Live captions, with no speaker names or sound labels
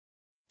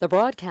The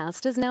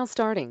broadcast is now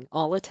starting.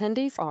 All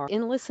attendees are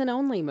in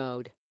listen-only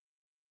mode.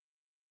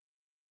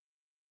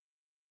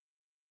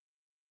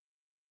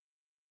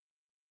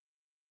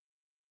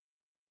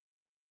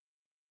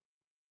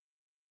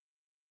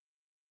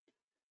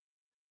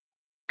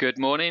 Good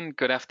morning,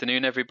 good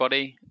afternoon,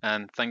 everybody,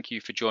 and thank you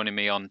for joining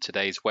me on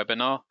today's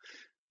webinar.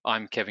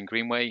 I'm Kevin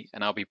Greenway,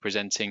 and I'll be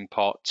presenting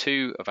part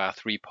 2 of our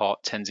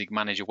 3-part Tenzing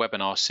Manager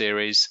webinar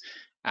series.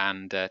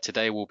 And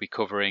today we'll be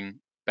covering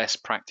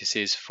best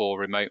practices for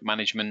remote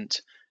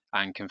management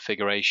and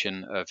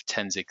configuration of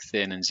Tenzing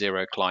Thin and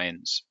Zero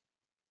clients.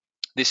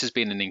 This has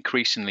been an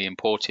increasingly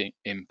important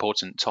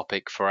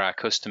topic for our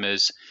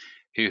customers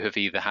who have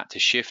either had to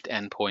shift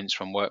endpoints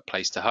from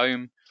workplace to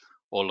home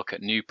or look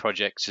at new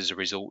projects as a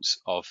result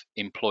of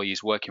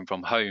employees working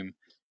from home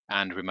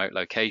and remote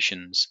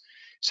locations.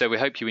 So we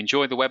hope you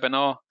enjoy the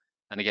webinar.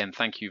 And again,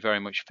 thank you very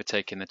much for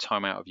taking the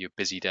time out of your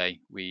busy day.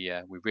 We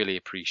really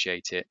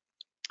appreciate it.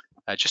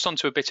 Just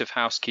onto a bit of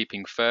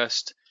housekeeping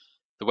first.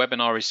 The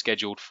webinar is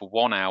scheduled for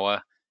 1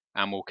 hour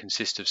and will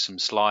consist of some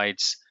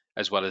slides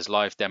as well as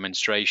live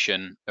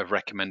demonstration of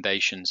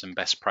recommendations and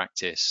best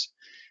practice.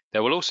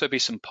 There will also be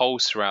some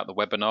polls throughout the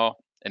webinar,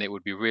 and it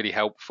would be really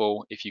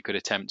helpful if you could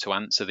attempt to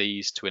answer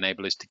these to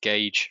enable us to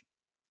gauge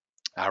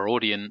our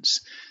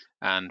audience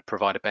and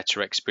provide a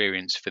better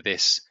experience for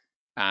this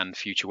and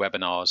future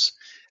webinars.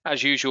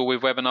 As usual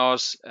with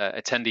webinars,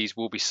 attendees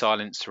will be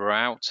silenced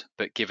throughout,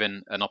 but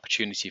given an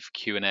opportunity for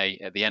Q&A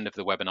at the end of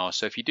the webinar.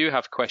 So if you do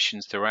have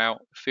questions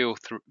throughout, feel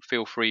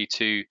free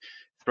to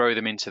throw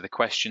them into the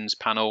questions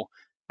panel,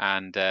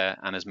 and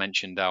as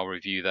mentioned, I'll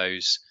review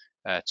those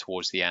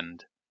towards the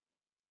end.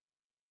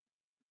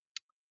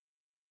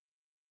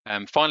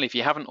 Finally, if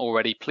you haven't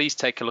already, please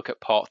take a look at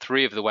part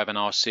 3 of the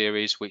webinar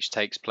series, which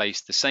takes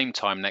place the same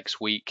time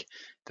next week.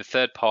 The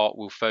third part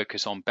will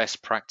focus on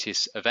best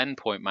practice of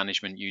endpoint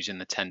management using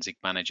the Tenzing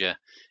Manager,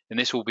 and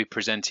this will be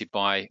presented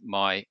by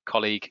my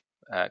colleague,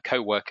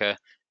 co-worker,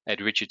 Ed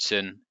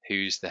Richardson,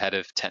 who's the head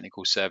of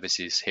technical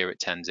services here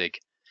at Tenzing.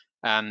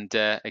 And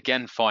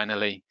again,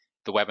 finally,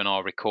 the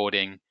webinar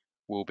recording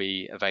will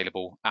be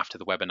available after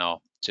the webinar,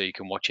 so you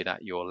can watch it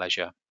at your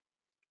leisure.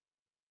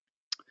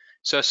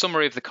 So a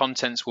summary of the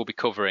contents we'll be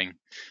covering.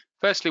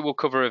 Firstly, we'll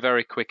cover a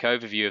very quick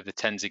overview of the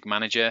Tenzing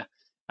Manager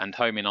and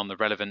home in on the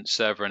relevant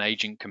server and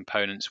agent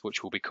components,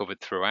 which will be covered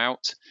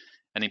throughout.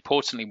 And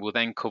importantly, we'll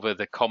then cover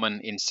the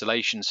common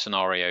installation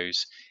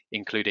scenarios,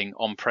 including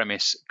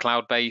on-premise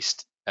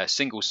cloud-based,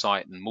 single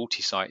site and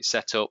multi-site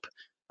setup,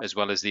 as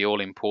well as the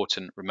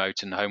all-important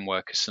remote and home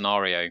worker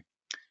scenario.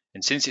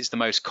 And since it's the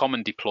most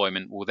common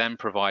deployment, we'll then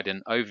provide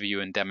an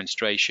overview and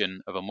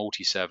demonstration of a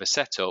multi-server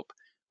setup,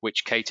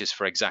 which caters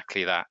for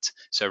exactly that.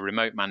 So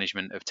remote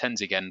management of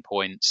Tenzing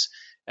endpoints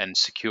and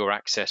secure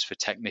access for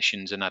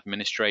technicians and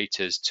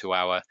administrators to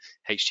our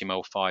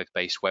HTML5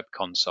 based web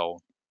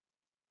console.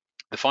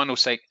 The final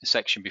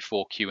section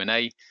before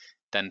Q&A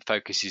then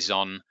focuses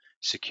on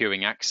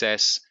securing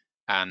access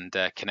and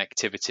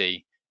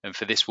connectivity. And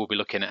for this, we'll be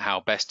looking at how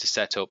best to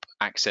set up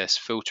access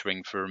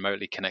filtering for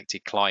remotely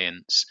connected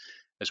clients,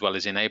 as well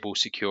as enable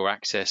secure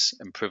access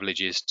and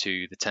privileges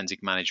to the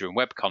Tenzing Manager and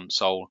web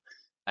console.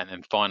 And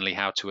then finally,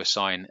 how to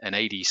assign an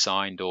AD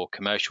signed or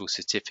commercial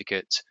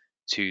certificate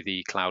to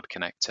the cloud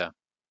connector.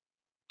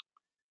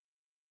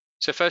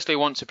 So firstly, I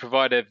want to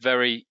provide a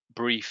very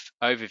brief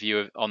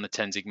overview on the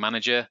Tenzing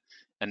Manager.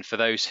 And for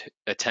those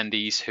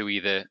attendees who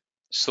either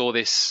saw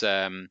this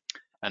and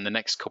the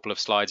next couple of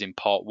slides in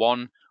part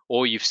 1,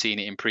 or you've seen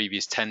it in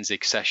previous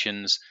Tenzing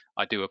sessions,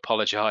 I do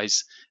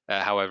apologize.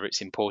 However, it's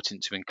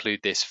important to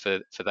include this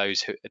for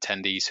those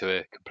attendees who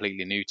are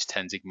completely new to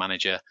Tenzing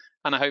Manager.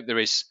 And I hope there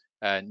is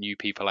new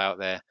people out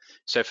there.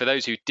 So for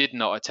those who did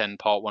not attend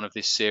part 1 of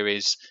this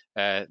series,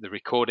 the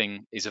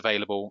recording is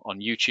available on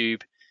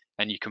YouTube,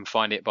 and you can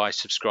find it by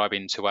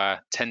subscribing to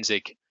our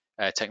Tenzing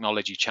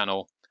technology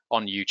channel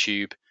on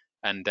YouTube.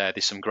 And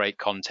there's some great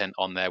content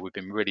on there. We've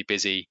been really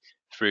busy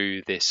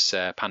through this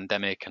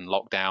pandemic and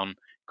lockdown,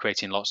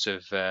 creating lots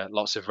of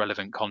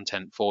relevant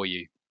content for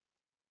you.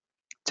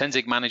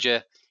 Tenzing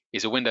Manager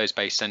is a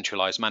Windows-based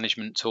centralized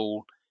management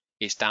tool.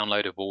 It's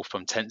downloadable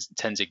from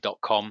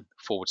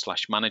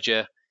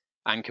tenzing.com/manager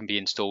and can be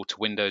installed to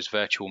Windows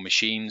virtual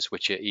machines,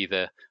 which are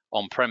either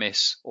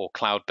on-premise or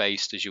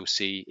cloud-based, as you'll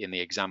see in the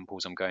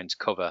examples I'm going to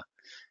cover.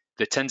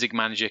 The Tenzing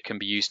Manager can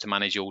be used to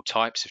manage all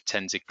types of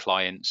Tenzing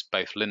clients,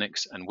 both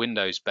Linux and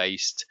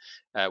Windows-based,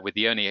 with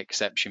the only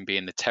exception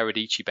being the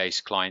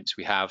Teradici-based clients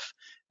we have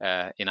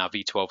in our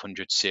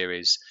V1200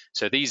 series.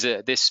 So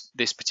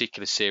this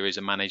particular series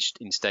are managed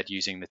instead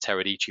using the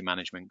Teradici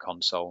management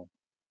console.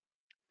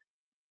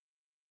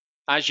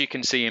 As you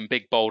can see in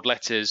big bold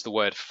letters, the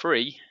word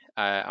free,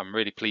 I'm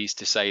really pleased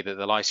to say that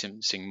the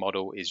licensing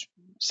model is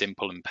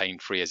simple and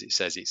pain-free. As it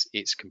says,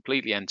 it's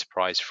completely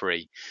enterprise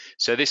free.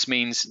 So this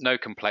means no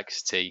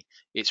complexity.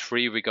 It's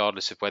free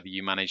regardless of whether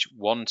you manage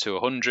 1 to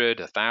 100,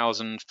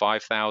 1,000,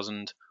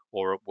 5,000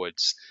 or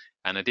upwards.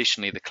 And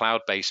additionally, the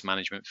cloud-based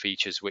management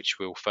features, which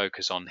we'll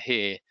focus on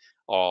here,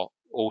 are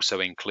also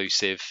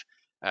inclusive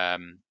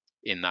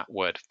in that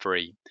word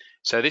free.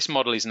 So this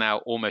model is now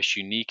almost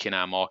unique in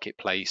our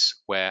marketplace,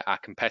 where our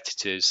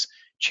competitors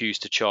choose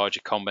to charge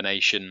a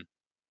combination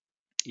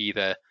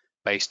either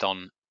based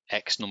on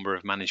X number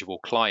of manageable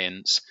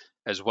clients,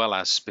 as well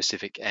as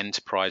specific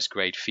enterprise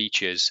grade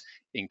features,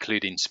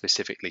 including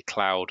specifically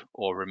cloud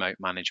or remote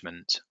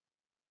management.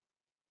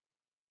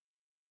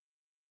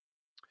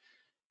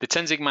 The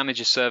Tenzing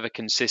Manager Server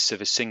consists of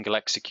a single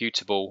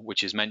executable,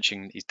 which as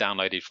mentioned is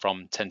downloaded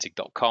from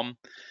tenzing.com,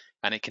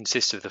 and it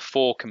consists of the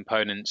 4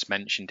 components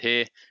mentioned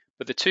here,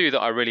 but the 2 that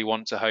I really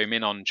want to home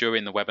in on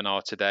during the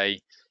webinar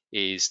today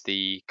is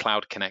the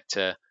Cloud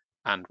Connector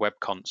and Web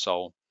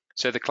Console.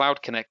 So the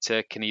Cloud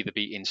Connector can either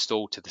be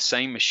installed to the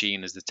same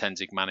machine as the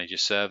Tenzing Manager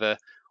Server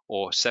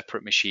or a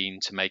separate machine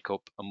to make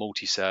up a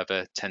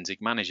multi-server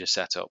Tenzing Manager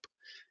setup.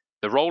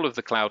 The role of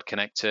the Cloud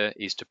Connector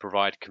is to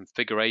provide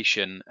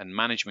configuration and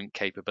management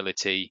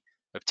capability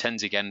of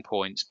Tenzing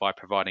endpoints by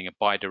providing a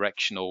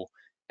bidirectional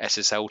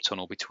SSL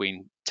tunnel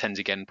between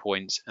Tenzing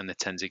endpoints and the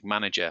Tenzing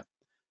Manager.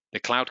 The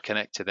Cloud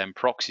Connector then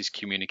proxies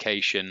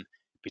communication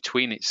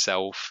between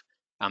itself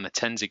and the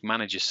Tenzing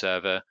Manager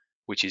Server,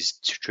 which is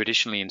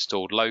traditionally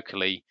installed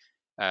locally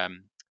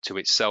to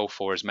itself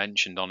or as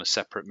mentioned on a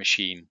separate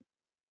machine.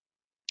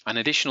 An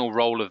additional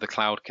role of the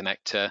Cloud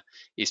Connector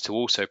is to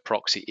also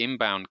proxy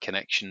inbound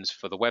connections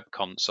for the web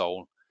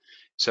console.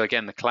 So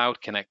again, the Cloud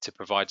Connector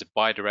provides a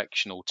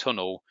bidirectional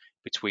tunnel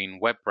between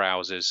web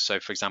browsers. So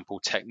for example,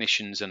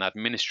 technicians and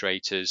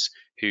administrators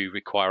who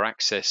require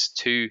access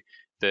to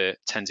the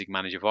Tenzing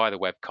Manager via the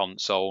web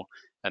console,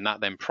 and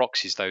that then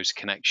proxies those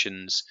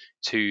connections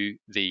to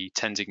the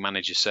Tenzing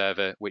Manager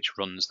Server, which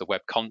runs the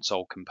web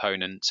console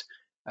component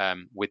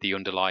with the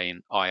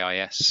underlying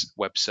IIS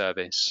web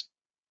service.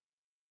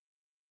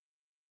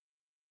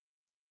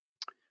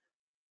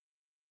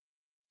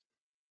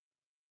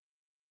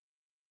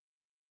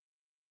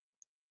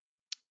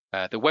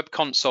 The Web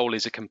Console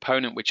is a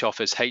component which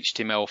offers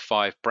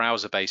HTML5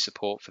 browser-based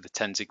support for the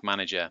Tenzing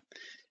Manager.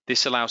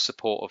 This allows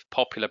support of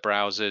popular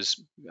browsers,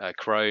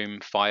 Chrome,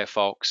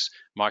 Firefox,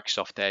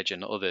 Microsoft Edge,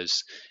 and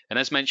others. And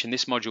as mentioned,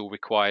 this module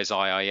requires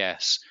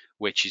IIS,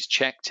 which is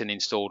checked and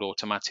installed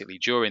automatically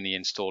during the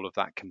install of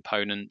that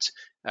component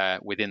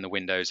within the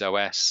Windows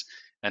OS.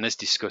 And as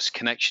discussed,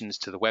 connections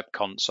to the Web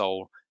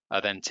Console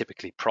are then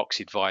typically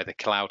proxied via the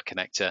Cloud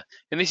Connector.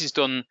 And this is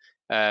done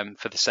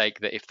for the sake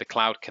that if the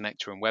Cloud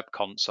Connector and Web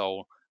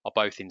Console are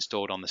both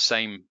installed on the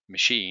same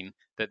machine,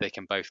 that they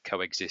can both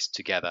coexist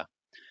together.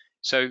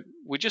 So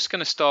we're just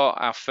going to start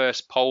our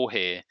first poll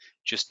here,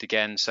 just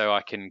again so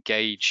I can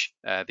gauge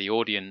the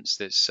audience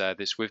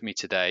that's with me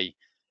today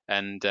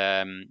and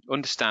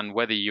understand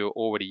whether you're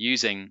already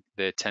using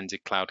the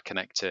Tenzing Cloud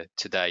Connector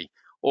today,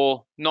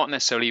 or not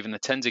necessarily even the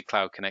Tenzing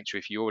Cloud Connector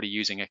if you're already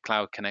using a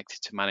Cloud Connector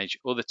to manage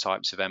other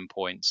types of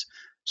endpoints.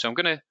 So I'm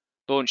going to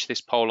launch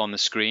this poll on the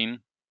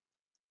screen,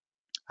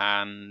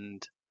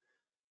 and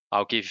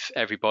I'll give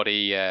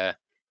everybody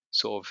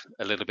sort of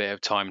a little bit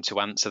of time to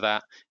answer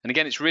that. And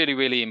again, it's really,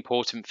 really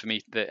important for me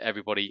that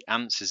everybody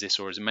answers this,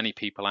 or as many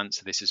people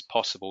answer this as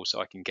possible,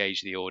 so I can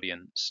gauge the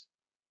audience.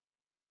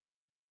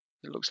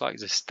 It looks like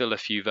there's still a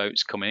few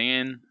votes coming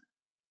in.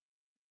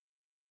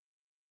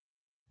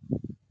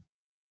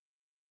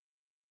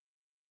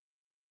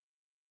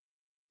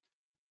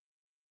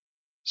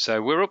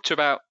 So we're up to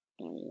about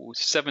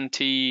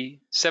 73%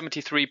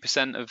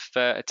 of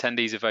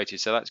attendees have voted,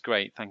 so that's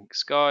great.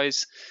 Thanks,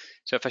 guys.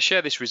 So if I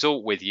share this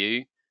result with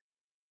you,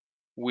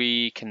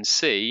 we can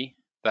see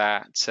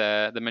that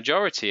the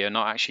majority are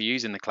not actually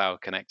using the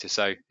Cloud Connector.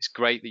 So it's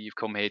great that you've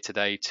come here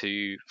today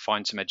to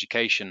find some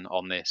education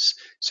on this.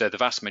 So the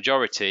vast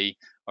majority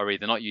are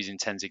either not using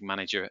Tenzing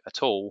Manager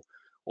at all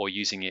or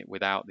using it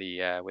without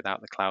the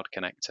Cloud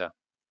Connector.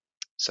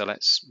 So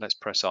let's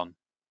press on.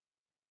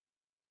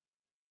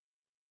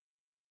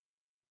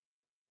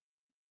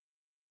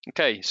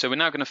 Okay, so we're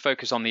now going to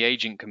focus on the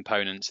agent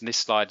components, and this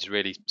slide is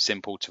really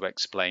simple to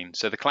explain.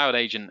 So the Cloud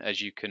Agent, as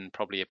you can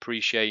probably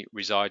appreciate,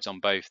 resides on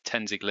both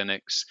Tenzing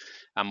Linux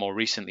and more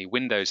recently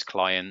Windows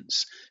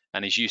clients,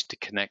 and is used to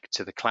connect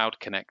to the Cloud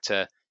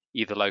Connector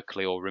either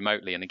locally or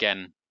remotely, and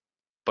again,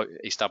 but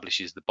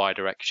establishes the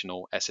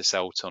bidirectional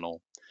SSL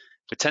tunnel.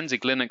 For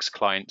Tenzing Linux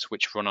clients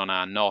which run on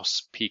our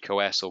NOS,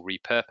 PeakOS or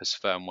repurposed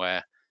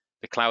firmware,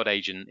 the Cloud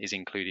Agent is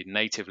included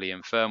natively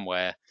in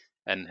firmware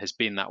and has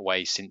been that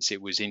way since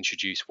it was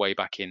introduced way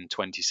back in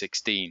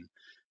 2016.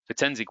 For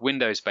Tenzing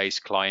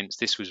Windows-based clients,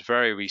 this was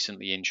very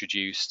recently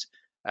introduced,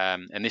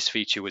 and this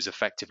feature was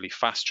effectively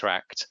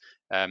fast-tracked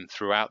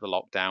throughout the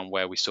lockdown,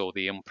 where we saw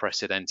the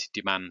unprecedented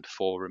demand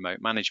for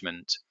remote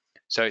management.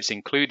 So it's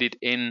included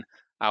in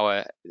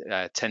our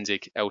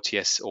Tenzing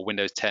LTS or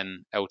Windows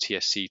 10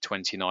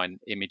 LTSC29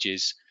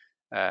 images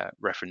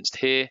referenced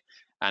here,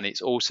 and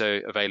it's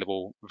also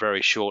available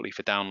very shortly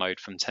for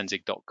download from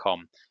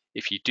tenzing.com.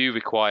 If you do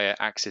require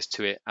access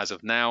to it as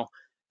of now,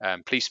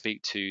 please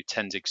speak to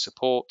Tenzing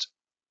support,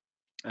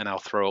 and I'll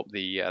throw up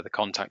the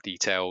contact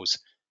details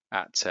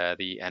at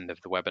the end of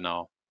the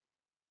webinar.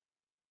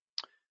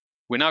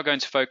 We're now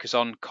going to focus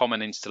on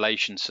common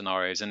installation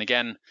scenarios, and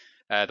again,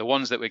 the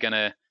ones that we're going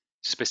to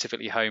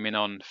specifically homing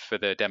on for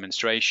the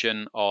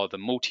demonstration are the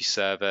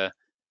multi-server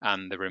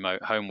and the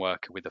remote home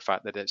worker, with the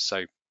fact that it's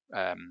so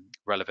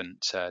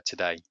relevant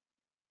today.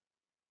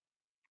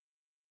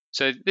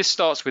 So this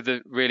starts with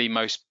the really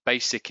most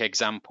basic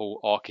example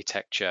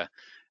architecture,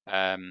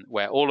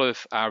 where all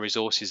of our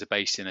resources are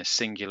based in a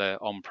singular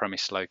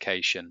on-premise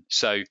location.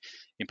 So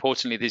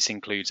importantly, this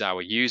includes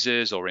our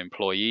users or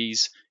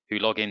employees who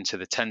log into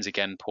the Tenzing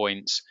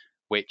endpoints,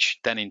 which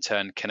then in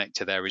turn connect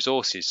to their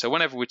resources. So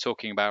whenever we're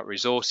talking about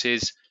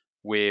resources,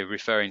 we're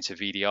referring to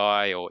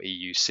VDI or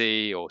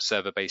EUC or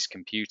server-based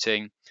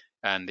computing,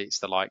 and it's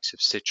the likes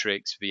of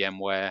Citrix,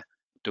 VMware,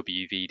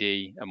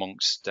 WVD,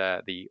 amongst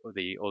the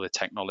other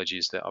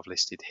technologies that I've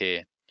listed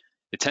here.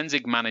 The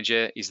Tenzing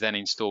Manager is then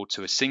installed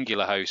to a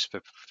singular host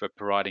for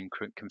providing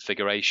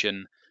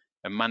configuration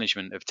and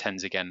management of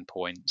Tenzing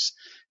endpoints.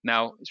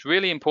 Now, it's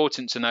really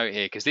important to note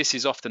here, because this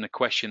is often a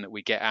question that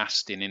we get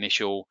asked in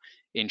initial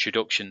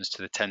introductions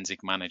to the Tenzing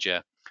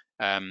Manager.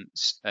 And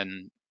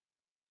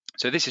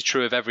so this is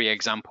true of every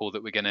example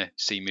that we're going to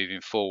see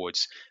moving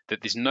forwards,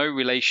 that there's no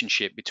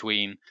relationship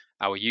between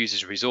our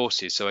users'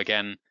 resources. So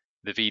again,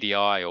 the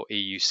VDI or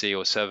EUC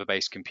or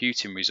server-based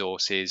computing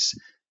resources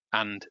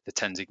and the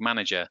Tenzing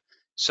Manager.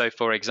 So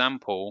for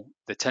example,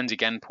 the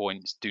Tenzing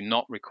endpoints do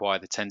not require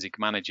the Tenzing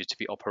Manager to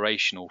be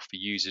operational for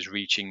users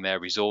reaching their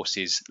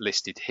resources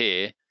listed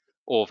here,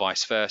 or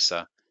vice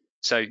versa.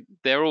 So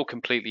they're all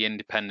completely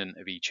independent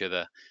of each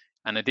other.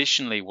 And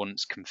additionally,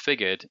 once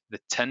configured, the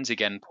Tenzing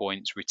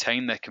endpoints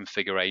retain their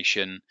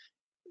configuration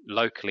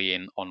locally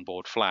in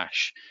onboard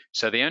flash.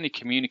 So they only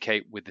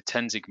communicate with the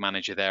Tenzing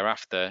Manager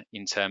thereafter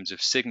in terms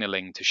of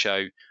signaling to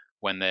show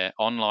when they're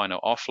online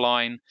or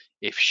offline,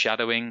 if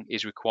shadowing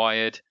is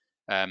required,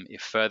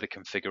 if further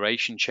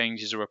configuration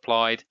changes are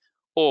applied,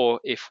 or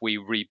if we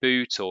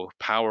reboot or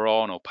power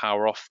on or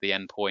power off the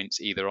endpoints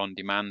either on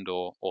demand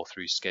or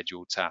through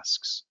scheduled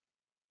tasks.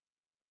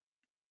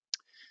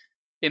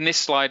 In this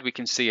slide, we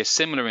can see a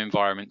similar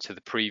environment to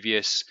the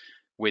previous,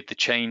 with the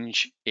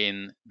change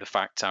in the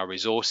fact our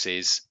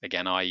resources,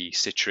 again, i.e.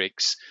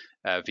 Citrix,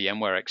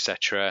 VMware,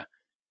 etc.,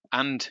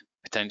 and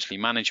potentially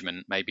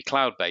management may be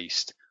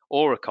cloud-based,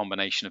 or a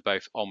combination of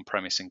both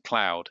on-premise and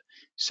cloud.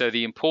 So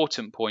the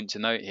important point to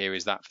note here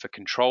is that for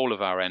control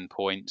of our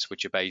endpoints,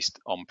 which are based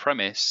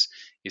on-premise,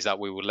 is that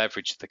we will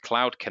leverage the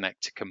Cloud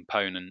Connector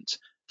component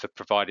for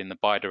providing the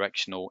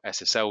bidirectional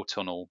SSL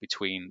tunnel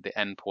between the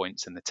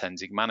endpoints and the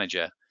Tenzing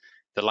Manager,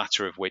 the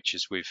latter of which,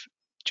 as we've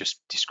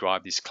just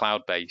described, is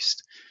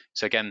cloud-based.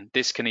 So again,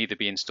 this can either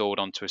be installed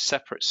onto a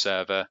separate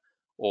server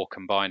or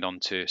combined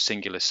onto a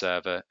singular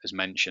server as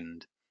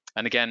mentioned.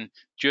 And again,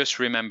 just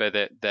remember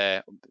that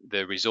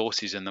the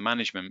resources and the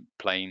management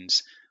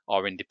planes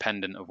are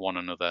independent of one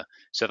another.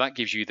 So that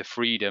gives you the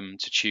freedom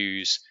to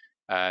choose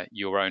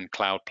your own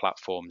cloud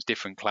platforms,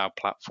 different cloud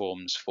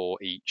platforms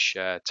for each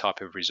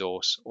type of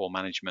resource or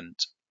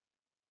management.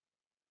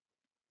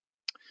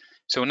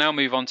 So we'll now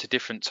move on to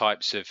different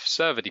types of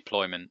server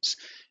deployments.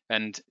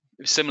 And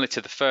similar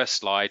to the first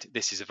slide,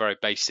 this is a very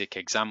basic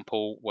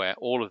example where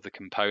all of the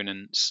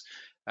components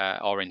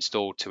are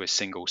installed to a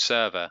single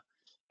server.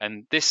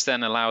 And this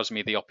then allows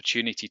me the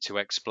opportunity to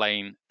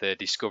explain the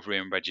discovery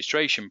and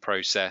registration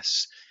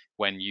process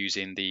when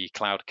using the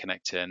Cloud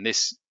Connector. And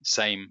this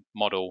same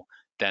model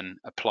then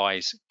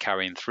applies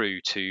carrying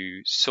through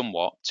to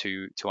somewhat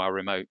to our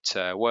remote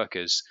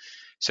workers.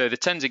 So the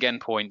Tenzing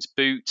endpoints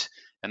boot,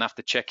 and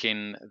after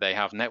check-in, they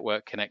have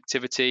network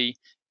connectivity.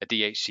 A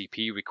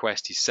DHCP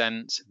request is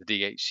sent. The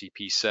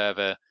DHCP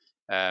server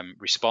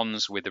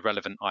responds with the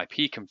relevant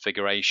IP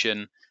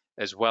configuration,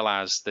 as well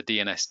as the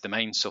DNS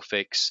domain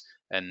suffix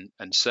and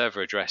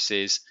server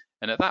addresses.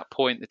 And at that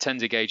point, the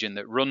Tenzing agent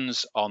that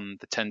runs on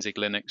the Tenzing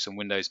Linux and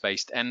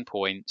Windows-based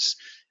endpoints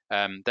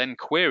then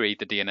query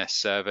the DNS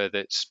server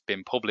that's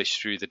been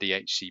published through the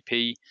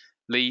DHCP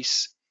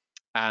lease,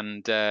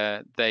 and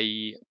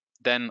they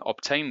then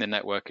obtain the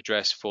network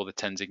address for the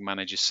Tenzing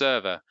Manager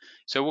server.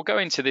 So we'll go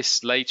into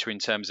this later in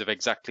terms of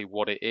exactly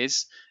what it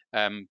is,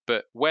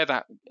 but where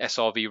that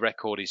SRV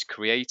record is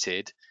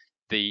created,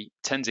 the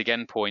Tenzing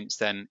endpoints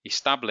then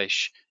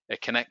establish a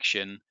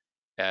connection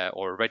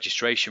or a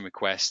registration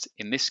request,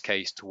 in this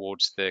case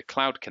towards the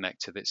Cloud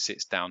Connector that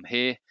sits down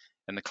here,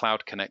 and the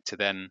Cloud Connector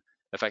then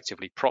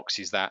effectively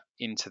proxies that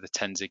into the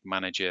Tenzing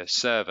Manager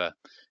server.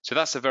 So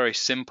that's a very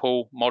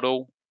simple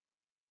model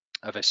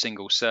of a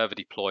single server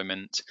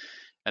deployment.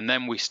 And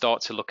then we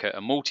start to look at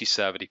a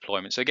multi-server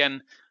deployment. So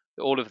again,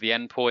 all of the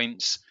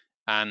endpoints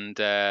and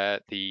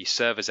the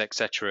servers,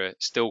 etc.,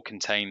 still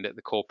contained at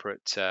the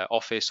corporate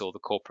office or the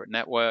corporate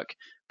network.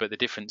 But the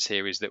difference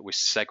here is that we're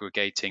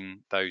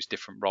segregating those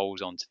different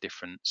roles onto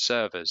different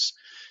servers.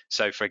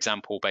 So for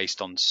example,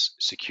 based on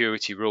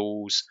security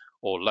rules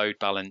or load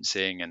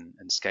balancing and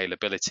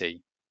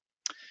scalability.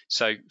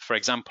 So for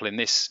example, in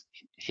this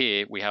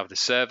here, we have the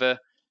server,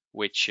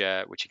 which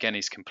again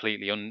is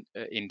completely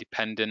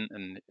independent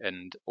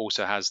and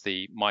also has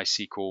the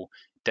MySQL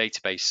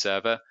database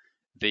server,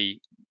 the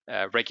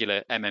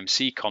regular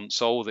MMC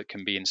console that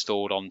can be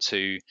installed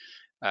onto,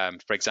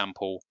 for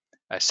example,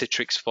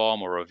 Citrix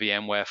farm or a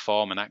VMware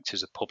farm and act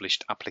as a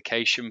published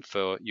application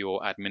for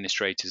your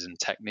administrators and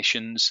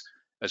technicians,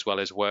 as well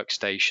as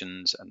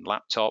workstations and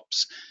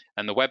laptops,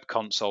 and the web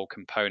console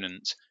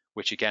component,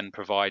 which again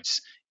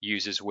provides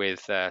users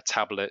with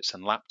tablets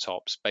and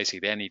laptops,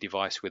 basically any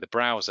device with a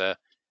browser,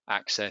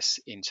 access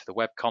into the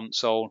web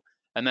console.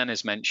 And then,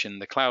 as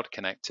mentioned, the cloud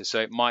connector.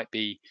 So it might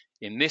be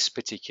in this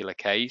particular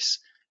case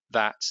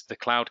that the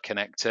cloud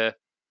connector,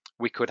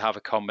 we could have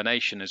a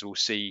combination, as we'll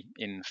see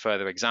in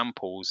further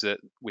examples, that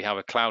we have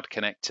a cloud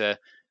connector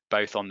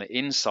both on the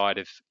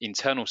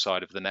internal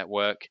side of the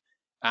network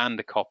and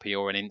a copy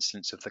or an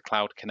instance of the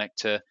cloud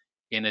connector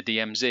in a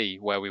DMZ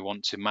where we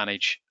want to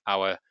manage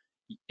our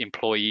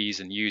employees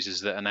and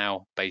users that are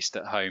now based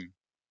at home.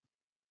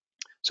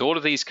 So all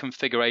of these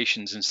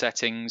configurations and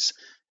settings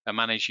are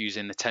managed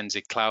using the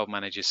Tenzing Cloud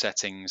Manager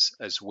settings,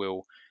 as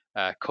we'll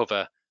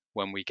cover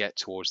when we get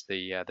towards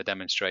the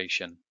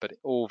demonstration, but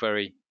all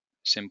very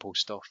simple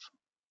stuff.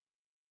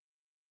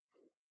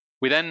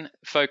 We then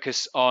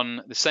focus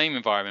on the same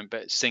environment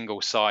but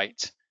single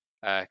site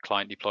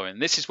client deployment.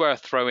 This is where I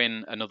throw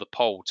in another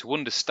poll to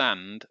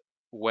understand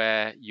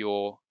where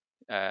your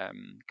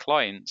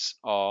clients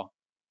are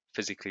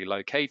physically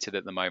located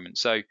at the moment.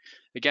 So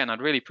again,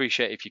 I'd really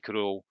appreciate if you could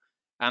all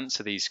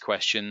answer these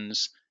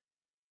questions.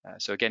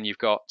 So again, you've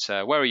got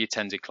where are your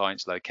Tenzing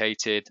clients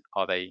located?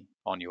 Are they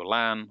on your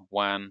LAN,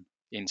 WAN,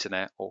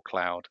 internet, or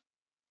cloud?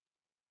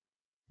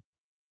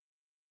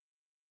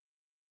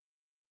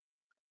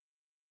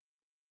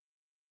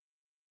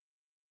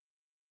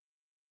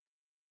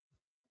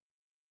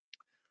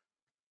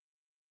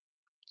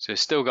 So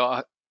still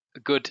got a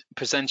good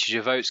percentage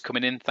of votes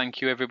coming in.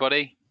 Thank you,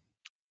 everybody.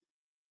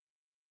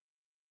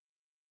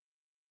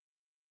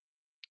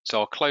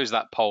 So I'll close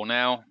that poll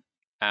now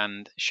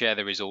and share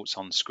the results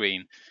on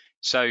screen.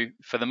 So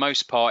for the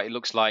most part, it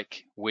looks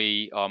like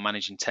we are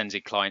managing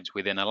Tenzing clients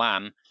within a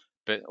LAN,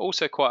 but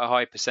also quite a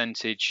high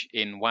percentage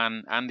in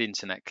WAN and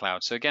internet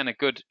cloud. So again, a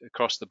good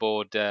across the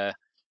board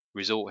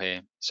result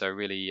here. So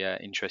really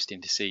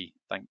interesting to see.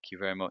 Thank you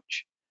very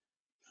much.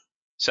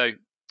 So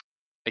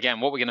again,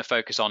 what we're going to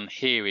focus on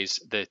here is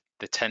the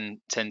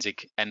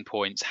Tenzing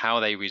endpoints, how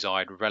they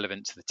reside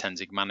relevant to the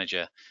Tenzing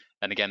manager.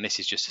 And again, this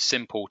is just a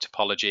simple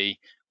topology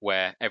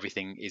where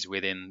everything is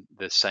within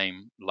the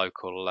same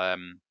local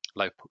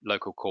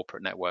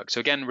corporate network.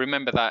 So again,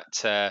 remember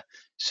that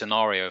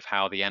scenario of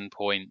how the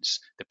endpoints,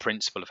 the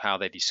principle of how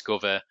they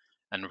discover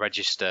and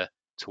register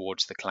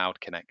towards the cloud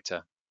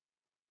connector.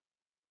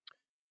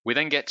 We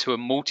then get to a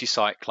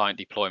multi-site client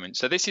deployment.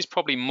 So this is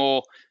probably a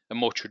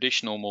more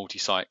traditional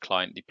multi-site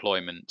client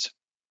deployment.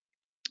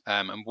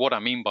 And what I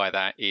mean by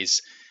that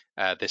is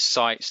the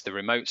sites, the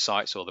remote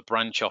sites or the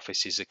branch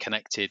offices are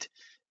connected,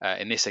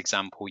 in this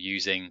example,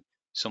 using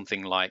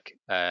something like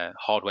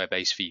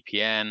hardware-based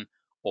VPN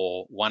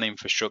or WAN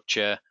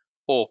infrastructure,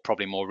 or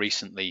probably more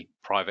recently,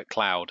 private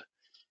cloud.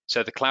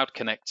 So the cloud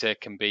connector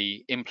can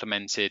be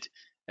implemented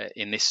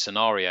in this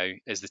scenario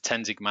as the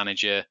Tenzing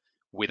manager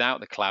without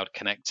the cloud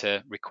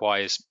connector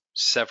requires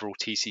several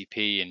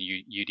TCP and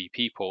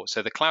UDP ports.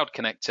 So the cloud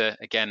connector,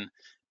 again,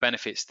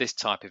 benefits this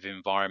type of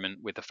environment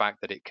with the fact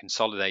that it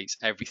consolidates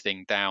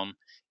everything down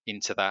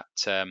into that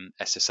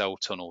SSL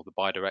tunnel, the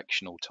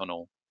bidirectional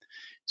tunnel.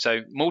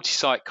 So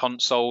multi-site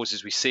consoles,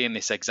 as we see in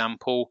this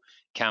example,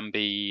 can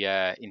be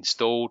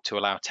installed to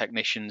allow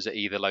technicians at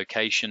either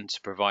location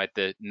to provide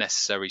the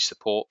necessary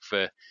support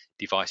for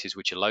devices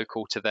which are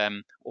local to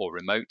them or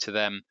remote to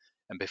them,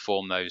 and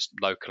perform those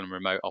local and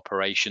remote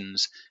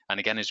operations. And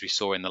again, as we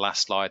saw in the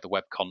last slide, the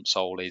web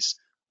console is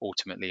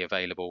ultimately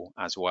available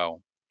as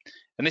well.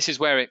 And this is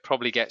where it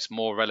probably gets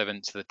more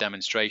relevant to the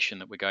demonstration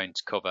that we're going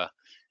to cover.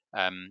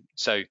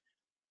 So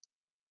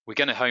we're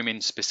going to home in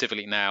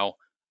specifically now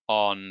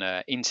on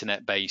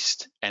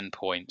internet-based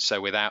endpoints, so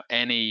without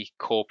any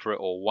corporate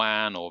or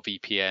WAN or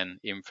VPN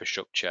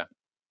infrastructure.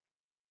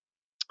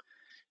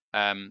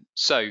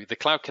 So the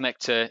cloud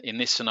connector in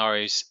this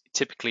scenario is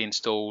typically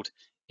installed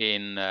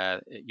in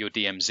your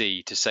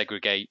DMZ to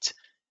segregate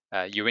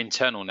your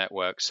internal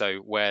network. So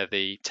where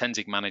the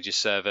Tenzing Manager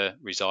server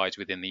resides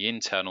within the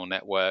internal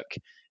network,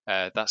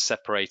 that's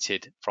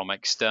separated from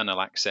external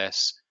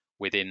access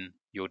within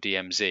your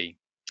DMZ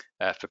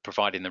for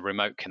providing the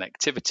remote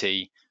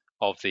connectivity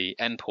of the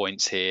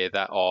endpoints here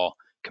that are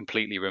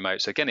completely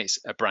remote. So again, it's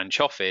a branch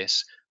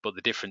office, but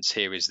the difference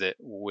here is that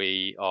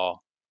we are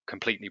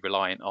completely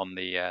reliant on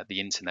the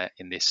internet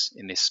in this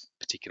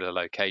particular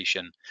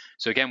location.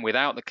 So again,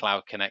 without the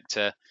cloud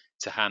connector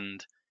to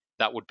hand,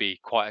 that would be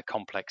quite a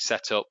complex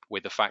setup,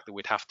 with the fact that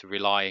we'd have to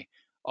rely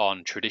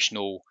on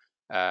traditional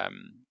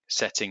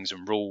settings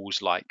and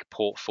rules like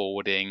port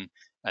forwarding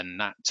and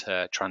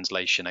NAT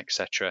translation,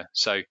 etc.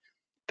 So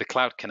the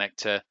cloud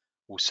connector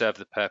will serve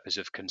the purpose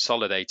of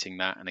consolidating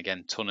that and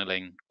again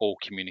tunneling all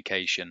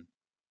communication.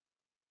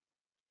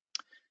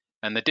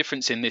 And the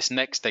difference in this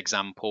next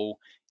example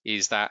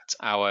is that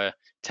our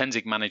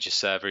Tenzing Manager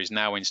server is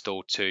now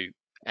installed to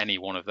any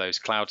one of those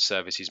cloud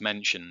services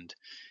mentioned.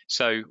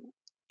 So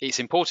it's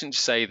important to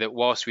say that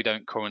whilst we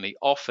don't currently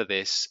offer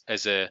this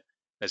as a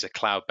as a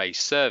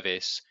cloud-based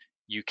service,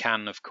 you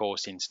can, of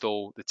course,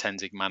 install the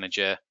Tenzing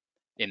Manager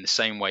in the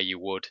same way you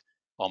would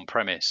on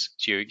premise.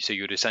 So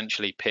you'd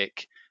essentially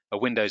pick a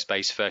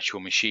Windows-based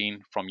virtual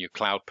machine from your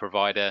cloud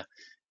provider,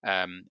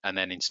 and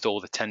then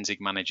install the Tenzing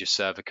Manager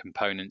server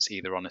components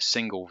either on a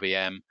single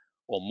VM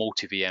or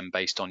multi-VM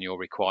based on your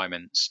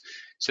requirements.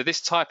 So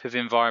this type of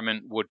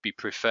environment would be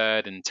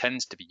preferred and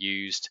tends to be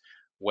used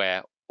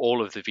where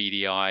all of the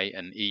VDI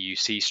and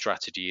EUC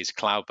strategy is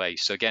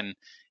cloud-based. So again,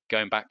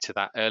 going back to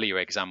that earlier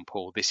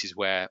example, this is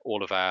where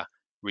all of our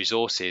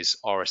resources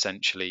are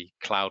essentially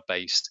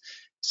cloud-based.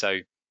 So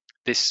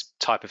this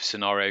type of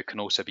scenario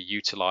can also be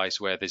utilized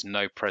where there's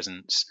no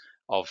presence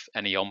of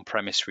any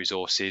on-premise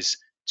resources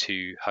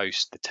to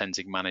host the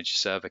Tenzing Manager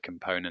server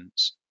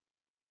components.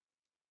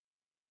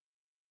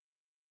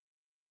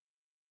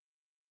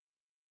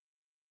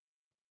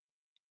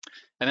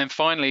 And then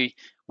finally,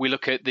 we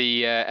look at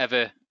the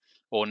ever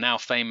or now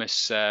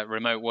famous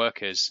remote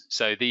workers.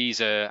 So these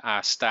are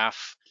our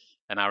staff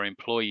and our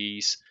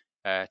employees,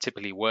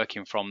 typically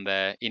working from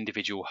their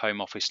individual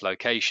home office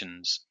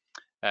locations.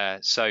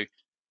 So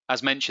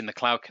as mentioned, the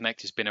Cloud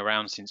Connect has been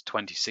around since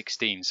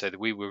 2016, so that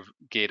we were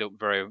geared up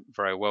very,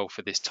 very well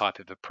for this type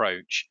of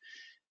approach.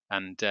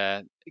 And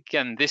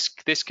again,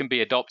 this can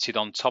be adopted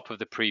on top of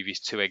the previous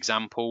two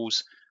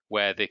examples,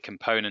 where the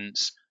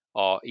components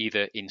are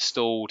either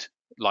installed,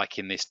 like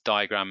in this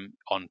diagram,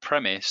 on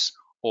premise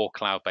or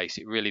cloud-based.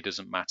 It really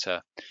doesn't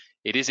matter.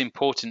 It is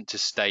important to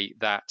state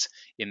that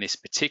in this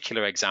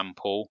particular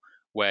example,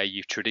 where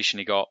you've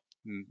traditionally got,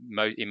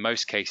 in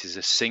most cases,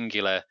 a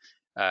singular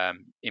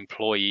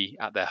employee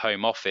at their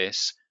home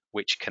office,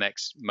 which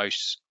connects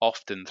most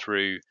often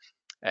through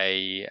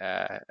a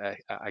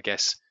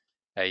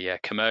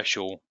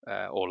commercial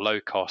or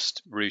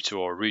low-cost router,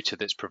 or a router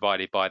that's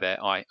provided by their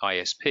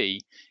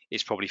ISP.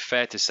 It's probably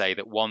fair to say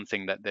that one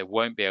thing that they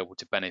won't be able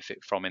to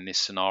benefit from in this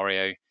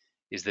scenario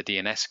is the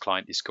DNS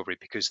client discovery,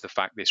 because the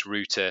fact this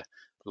router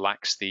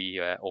lacks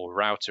or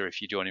router, if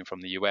you're joining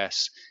from the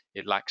US,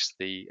 it lacks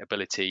the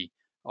ability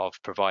of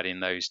providing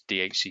those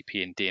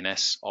DHCP and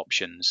DNS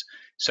options.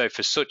 So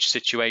for such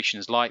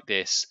situations like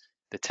this,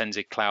 the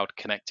Tenzing Cloud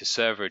Connector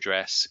server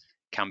address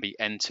can be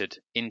entered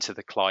into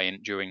the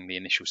client during the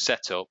initial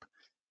setup.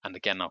 And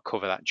again, I'll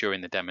cover that during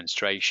the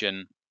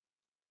demonstration.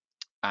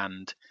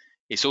 And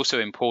it's also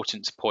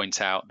important to point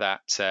out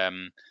that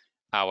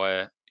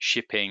our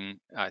shipping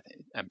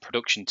and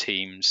production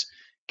teams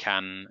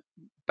can,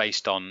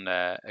 based on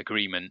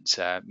agreement,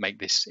 make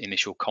this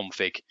initial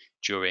config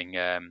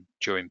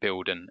during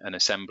build and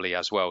assembly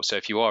as well. So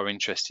if you are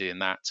interested in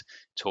that,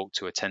 talk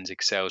to a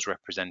Tenzing sales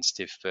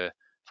representative for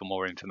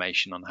more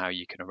information on how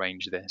you can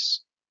arrange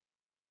this.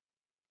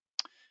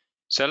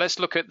 So let's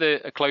look at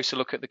a closer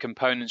look at the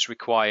components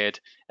required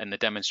and the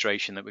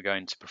demonstration that we're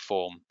going to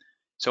perform.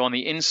 So on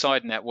the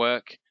inside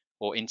network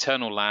or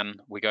internal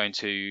LAN, we're going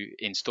to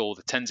install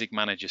the Tenzing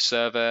Manager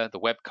server, the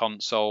web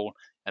console,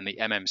 and the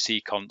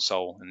MMC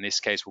console. In this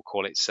case, we'll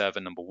call it server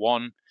number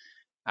 1.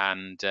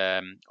 And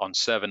on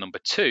server number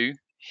 2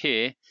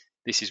 here,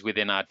 this is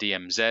within our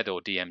DMZ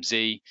or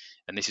DMZ,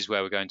 and this is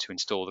where we're going to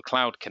install the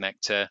Cloud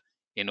Connector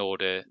in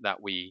order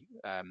that we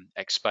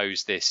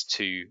expose this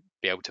to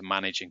be able to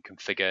manage and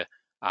configure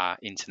our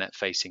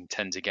internet-facing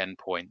Tenzing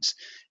endpoints.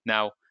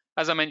 Now,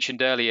 as I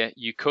mentioned earlier,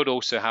 you could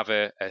also have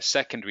a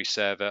secondary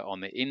server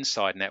on the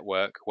inside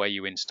network where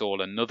you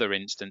install another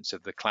instance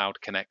of the Cloud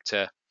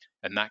Connector,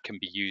 and that can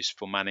be used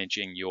for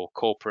managing your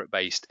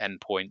corporate-based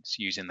endpoints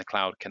using the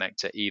Cloud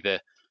Connector, either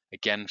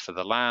again for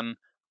the LAN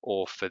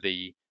or for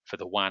the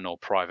WAN or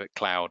private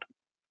cloud.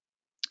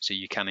 So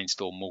you can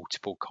install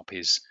multiple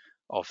copies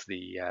of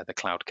the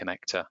Cloud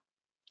Connector.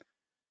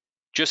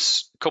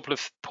 Just a couple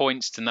of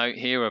points to note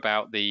here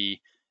about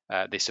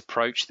this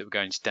approach that we're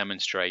going to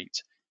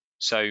demonstrate.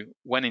 So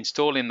when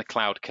installing the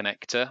Cloud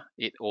Connector,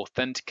 it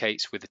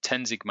authenticates with the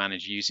Tenzing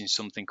Manager using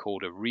something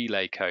called a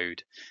relay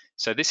code.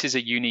 So this is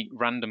a unique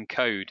random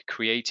code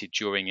created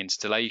during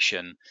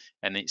installation,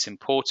 and it's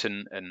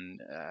important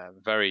and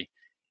very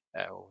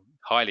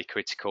highly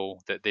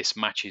critical that this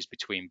matches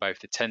between both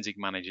the Tenzing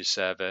Manager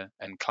server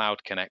and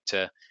Cloud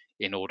Connector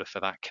in order for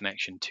that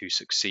connection to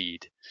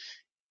succeed.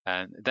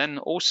 And then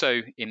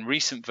also in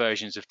recent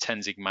versions of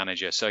Tenzing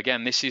Manager, so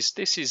again, this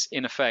is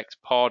in effect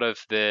part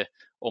of the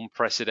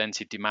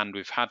unprecedented demand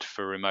we've had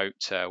for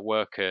remote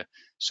worker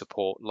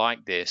support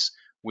like this.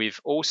 We've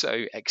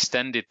also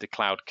extended the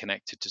Cloud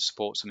Connector to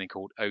support something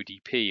called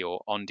ODP,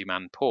 or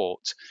on-demand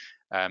port.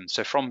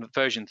 So from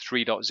version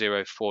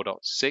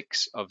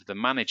 3.0.4.6 of the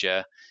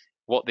Manager,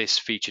 what this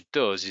feature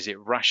does is it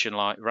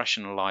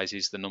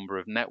rationalizes the number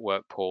of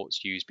network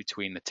ports used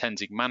between the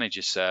Tenzing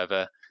Manager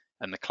server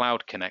and the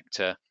Cloud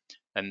Connector.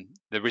 And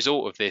the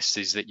result of this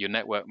is that your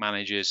network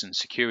managers and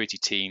security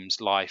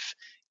teams' life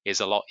is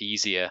a lot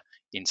easier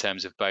in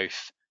terms of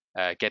both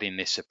getting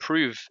this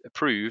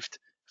approved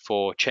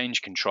for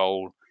change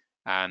control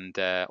and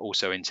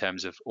also in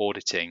terms of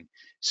auditing.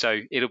 So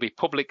it'll be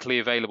publicly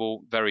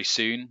available very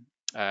soon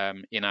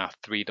in our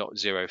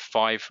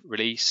 3.0.5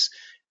 release.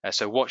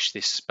 So watch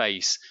this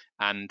space,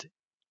 and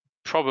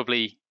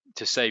probably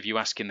to save you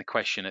asking the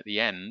question at the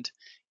end,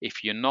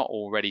 if you're not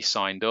already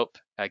signed up,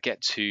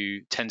 get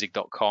to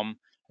tenzig.com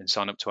and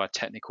sign up to our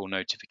technical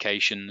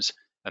notifications,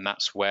 and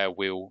that's where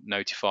we'll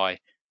notify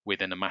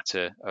within a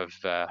matter of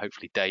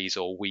hopefully days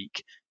or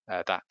week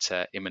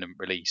that imminent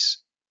release.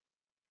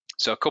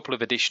 So a couple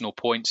of additional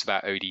points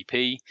about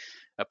ODP.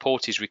 A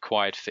port is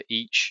required for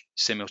each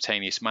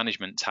simultaneous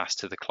management task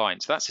to the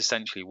client. So that's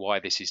essentially why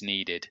this is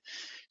needed.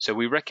 So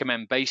we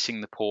recommend basing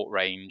the port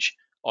range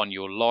on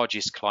your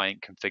largest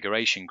client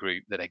configuration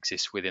group that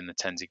exists within the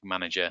Tenzig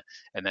Manager,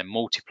 and then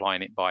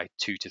multiplying it by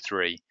 2 to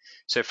 3.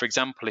 So for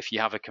example, if you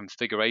have a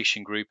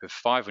configuration group of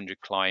 500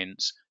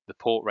 clients, the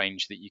port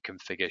range that you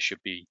configure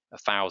should be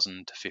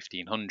 1000 to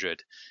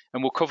 1500.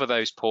 And we'll cover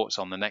those ports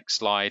on the next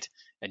slide,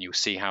 and you'll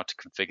see how to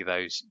configure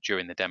those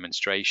during the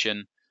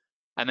demonstration.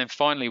 And then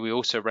finally, we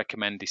also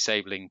recommend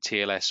disabling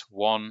TLS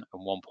 1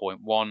 and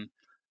 1.1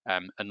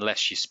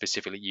 unless you're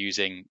specifically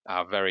using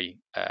our very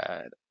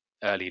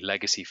early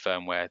legacy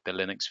firmware, the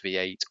Linux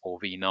V8 or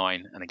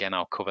V9. And again,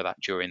 I'll cover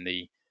that during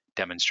the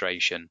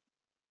demonstration.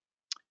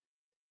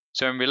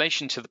 So in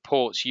relation to the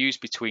ports used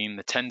between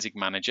the Tenzig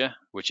Manager,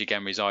 which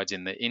again resides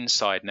in the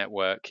inside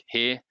network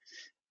here,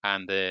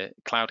 and the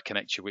Cloud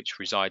Connector, which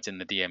resides in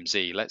the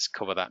DMZ, let's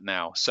cover that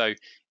now. So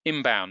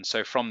inbound,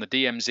 so from the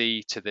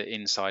DMZ to the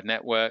inside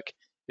network,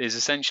 there's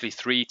essentially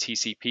 3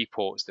 TCP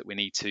ports that we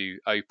need to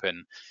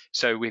open.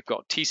 So we've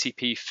got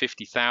TCP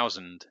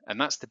 50,000, and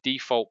that's the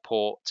default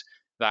port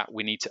that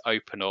we need to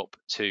open up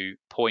to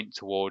point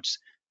towards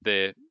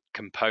the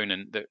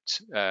component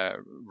that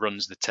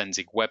runs the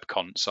Tenzig Web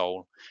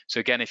Console. So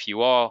again, if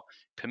you are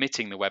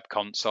permitting the Web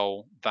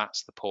Console,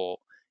 that's the port.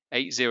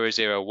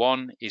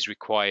 8001 is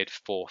required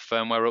for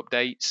firmware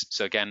updates.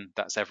 So again,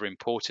 that's ever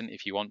important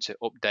if you want to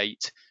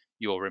update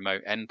your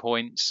remote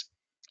endpoints.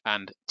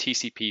 And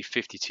TCP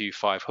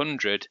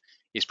 52500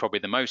 is probably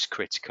the most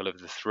critical of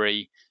the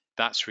 3.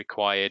 That's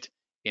required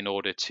in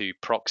order to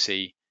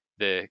proxy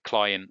the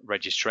client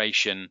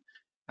registration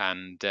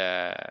and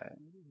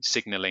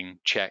signaling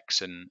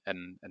checks and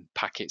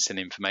packets and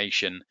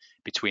information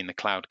between the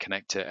Cloud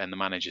Connector and the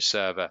Manager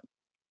server.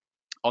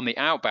 On the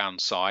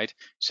outbound side,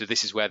 so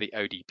this is where the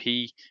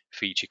ODP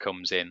feature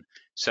comes in.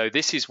 So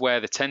this is where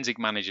the Tenzig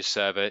Manager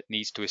server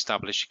needs to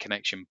establish a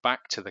connection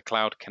back to the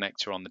Cloud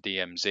Connector on the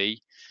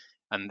DMZ.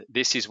 And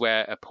this is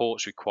where a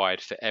port's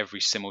required for every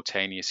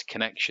simultaneous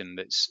connection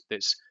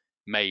that's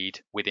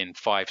made within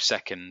 5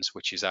 seconds,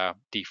 which is our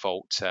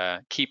default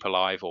keep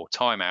alive or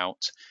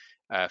timeout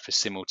for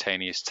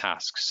simultaneous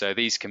tasks. So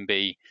these can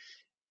be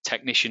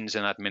technicians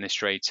and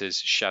administrators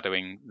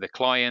shadowing the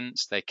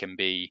clients. They can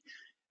be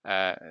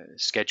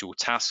scheduled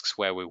tasks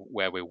where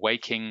we're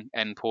waking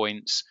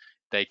endpoints.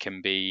 They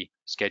can be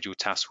scheduled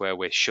tasks where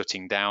we're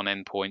shutting down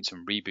endpoints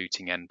and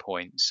rebooting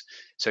endpoints.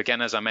 So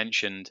again, as I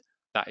mentioned,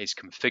 that is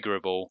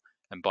configurable,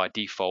 and by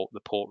default, the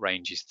port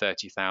range is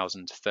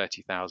 30,000 to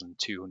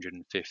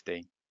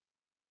 30,250.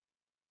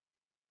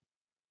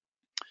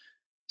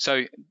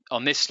 So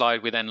on this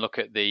slide, we then look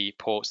at the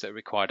ports that are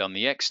required on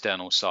the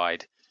external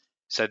side.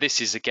 So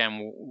this is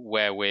again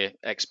where we're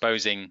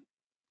exposing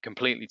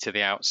completely to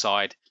the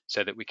outside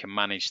so that we can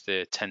manage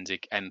the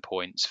Tenzig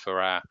endpoints for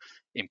our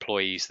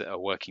employees that are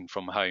working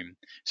from home.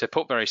 So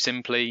put very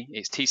simply,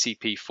 it's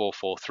TCP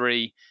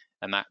 443,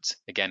 and that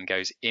again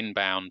goes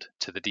inbound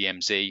to the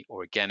DMZ,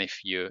 or again, if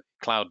you're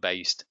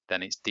cloud-based,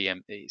 then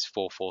it's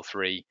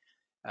 443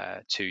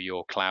 to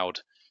your cloud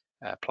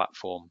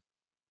platform.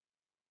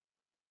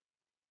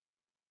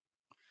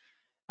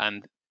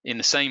 And in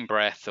the same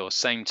breath or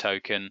same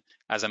token,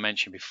 as I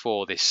mentioned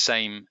before, this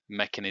same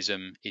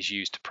mechanism is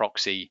used to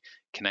proxy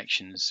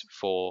connections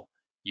for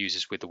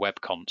users with the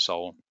Web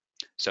Console.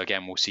 So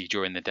again, we'll see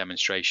during the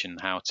demonstration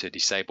how to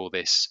disable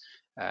this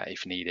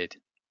if needed.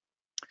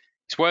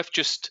 It's worth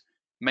just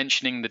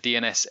mentioning the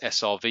DNS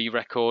SRV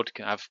record.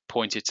 I've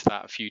pointed to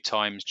that a few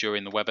times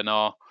during the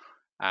webinar.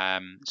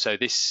 So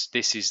this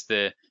is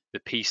the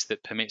piece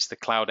that permits the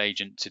cloud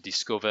agent to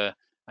discover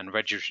and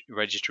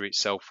register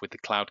itself with the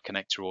Cloud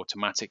Connector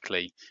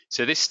automatically.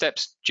 So this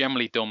step's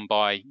generally done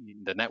by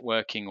the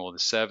networking or the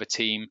server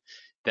team.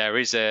 There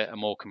is a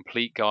more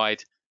complete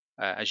guide,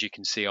 as you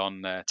can see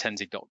on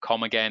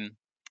tenzig.com again,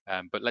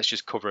 but let's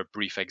just cover a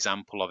brief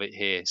example of it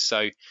here.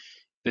 So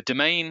the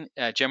domain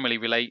generally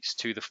relates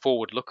to the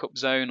forward lookup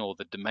zone or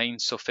the domain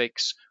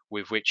suffix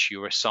with which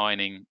you're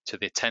assigning to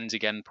the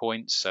Tenzig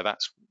endpoints. So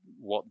that's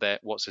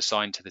what's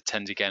assigned to the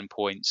Tenzig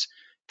endpoints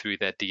through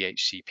their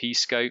DHCP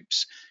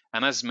scopes.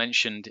 And as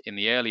mentioned in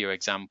the earlier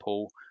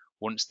example,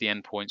 once the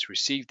endpoints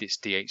received its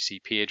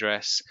DHCP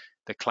address,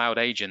 the cloud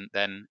agent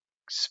then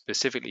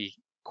specifically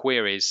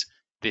queries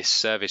this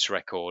service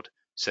record.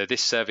 So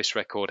this service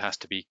record has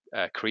to be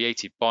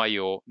created by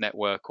your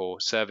network or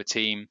server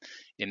team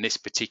in this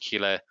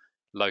particular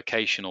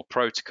location or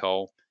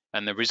protocol.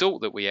 And the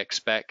result that we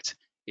expect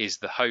is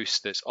the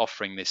host that's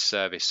offering this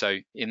service. So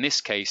in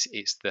this case,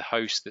 it's the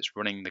host that's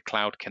running the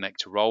Cloud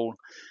Connector role.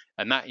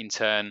 And that in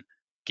turn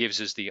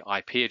gives us the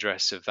IP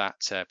address of that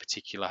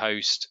particular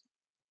host.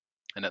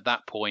 And at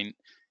that point,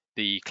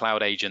 the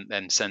cloud agent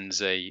then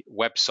sends a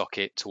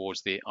WebSocket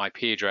towards the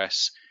IP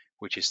address,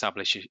 which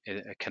establishes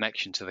a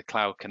connection to the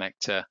cloud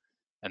connector,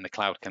 and the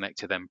cloud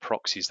connector then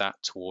proxies that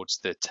towards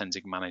the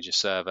Tenzing Manager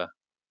server.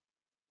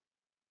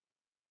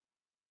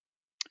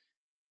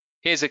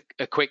 Here's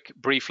a quick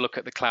brief look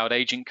at the cloud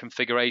agent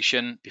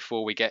configuration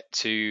before we get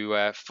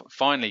to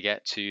finally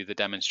get to the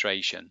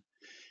demonstration.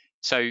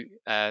 So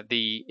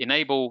the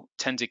enable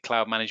Tenzing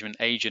Cloud Management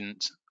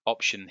Agent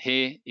option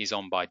here is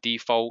on by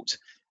default,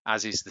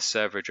 as is the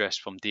server address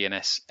from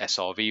DNS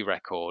SRV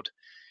record.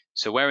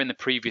 So where in the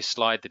previous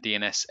slide the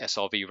DNS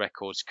SRV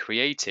record's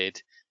created,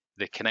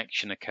 the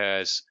connection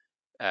occurs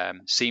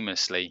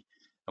seamlessly,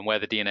 and where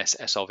the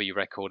DNS SRV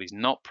record is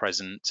not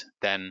present,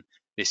 then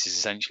this is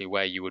essentially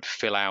where you would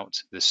fill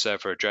out the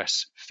server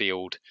address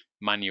field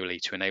manually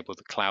to enable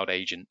the cloud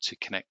agent to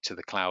connect to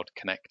the cloud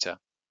connector.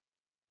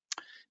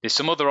 There's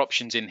some other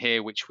options in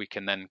here which we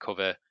can then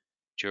cover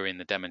during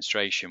the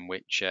demonstration,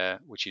 which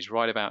is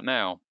right about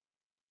now.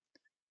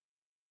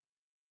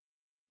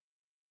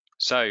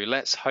 So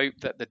let's hope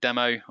that the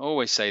demo, I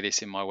always say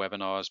this in my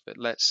webinars, but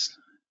let's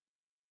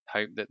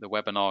hope that the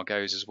webinar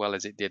goes as well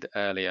as it did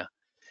earlier.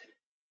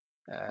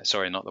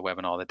 Sorry, not the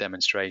webinar, the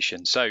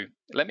demonstration. So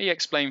let me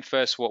explain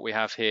first what we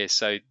have here.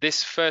 So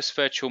this first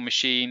virtual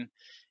machine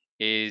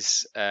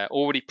is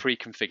already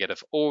pre-configured.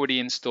 I've already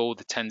installed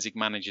the Tenzing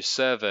Manager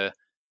server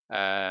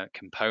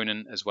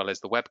component as well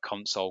as the web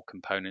console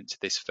component to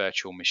this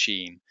virtual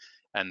machine.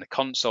 And the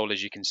console,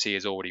 as you can see,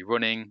 is already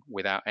running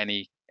without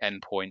any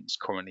endpoints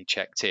currently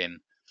checked in.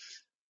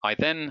 I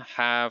then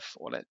have,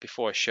 well,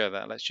 before I show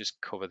that, let's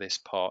just cover this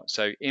part.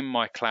 So in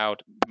my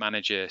Cloud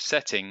Manager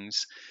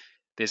settings,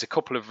 there's a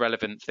couple of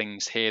relevant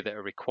things here that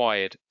are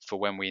required for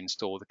when we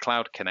install the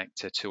cloud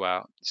connector to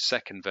our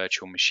second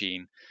virtual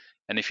machine.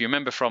 And if you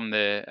remember from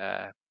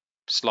the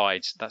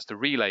slides, that's the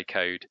relay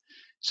code.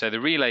 So the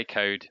relay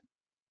code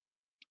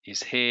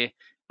is here,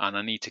 and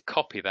I need to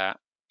copy that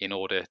in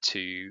order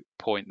to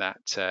point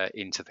that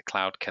into the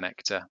cloud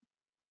connector.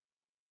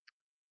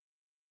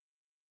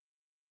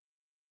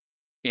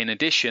 In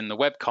addition, the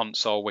web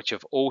console, which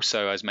I've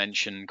also, as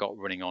mentioned, got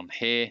running on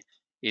here,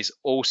 is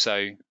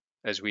also,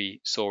 as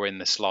we saw in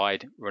the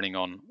slide, running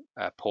on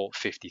port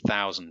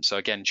 50,000. So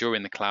again,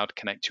 during the cloud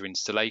connector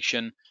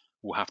installation,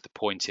 we'll have to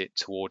point it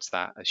towards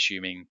that,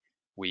 assuming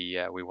we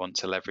want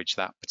to leverage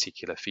that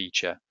particular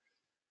feature.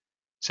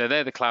 So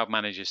they're the Cloud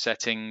Manager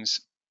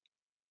settings.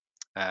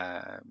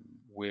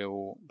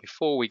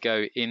 Before we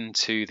go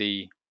into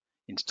the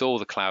install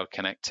the cloud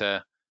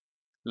connector,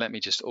 let me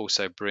just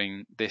also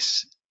bring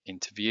this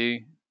into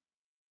view.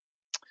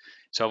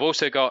 So I've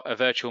also got a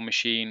virtual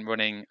machine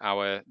running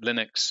our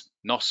Linux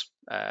NOS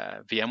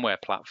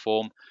VMware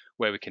platform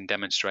where we can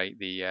demonstrate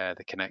the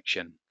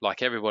connection.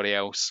 Like everybody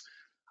else,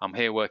 I'm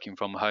here working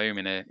from home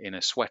in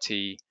a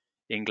sweaty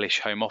English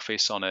home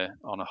office on a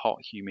hot,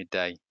 humid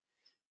day.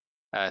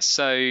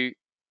 So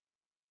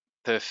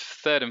the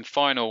third and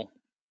final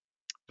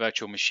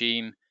virtual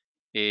machine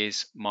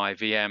is my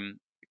VM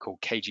called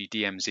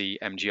KGDMZ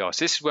MGR.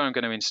 So this is where I'm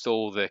going to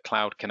install the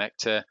cloud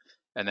connector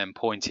and then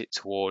point it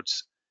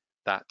towards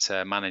that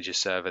manager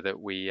server that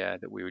we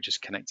were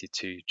just connected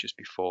to just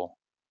before.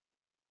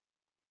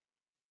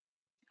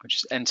 I'll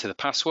just enter the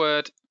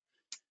password.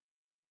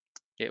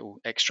 It will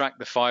extract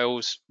the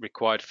files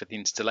required for the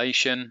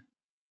installation.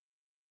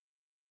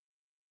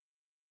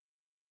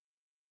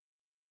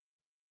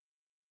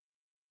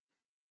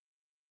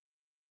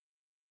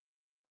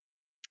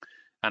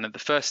 And at the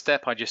first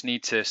step, I just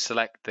need to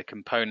select the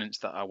components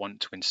that I want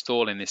to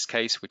install in this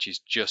case, which is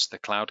just the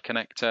cloud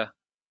connector.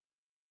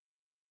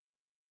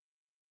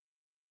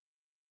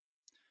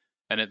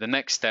 And at the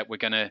next step, we're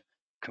going to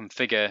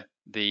configure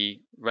the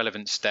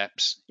relevant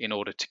steps in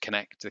order to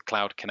connect the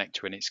cloud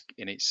connector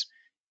in its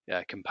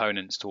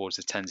components towards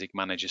the Tenzing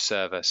Manager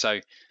server.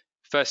 So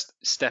first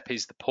step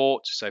is the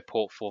port. So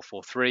port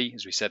 443,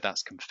 as we said,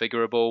 that's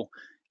configurable.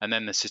 And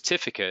then the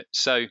certificate.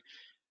 So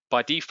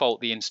by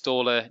default, the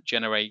installer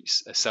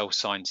generates a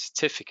self-signed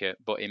certificate,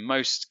 but in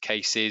most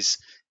cases,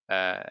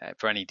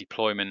 for any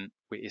deployment,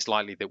 it's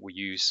likely that we'll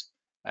use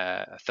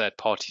a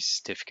third-party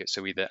certificate.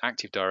 So either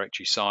Active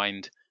Directory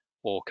signed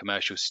or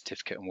commercial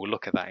certificate, and we'll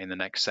look at that in the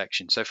next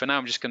section. So for now,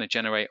 I'm just going to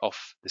generate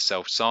off the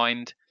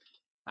self-signed,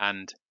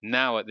 and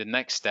now at the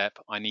next step,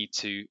 I need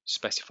to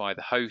specify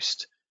the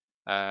host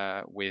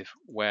with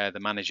where the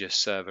manager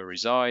server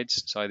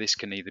resides. So this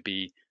can either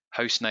be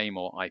host name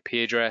or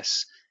IP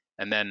address,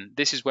 and then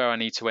this is where I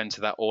need to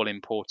enter that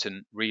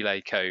all-important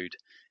relay code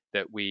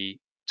that we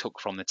took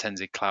from the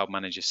Tenzing Cloud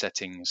Manager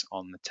settings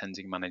on the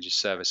Tenzing Manager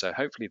server. So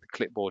hopefully the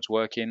clipboard's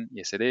working.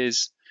 Yes, it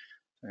is.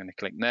 I'm going to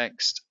click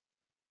next.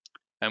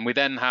 And we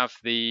then have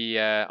the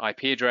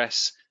IP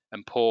address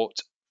and port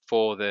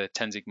for the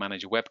Tenzing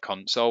Manager web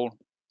console,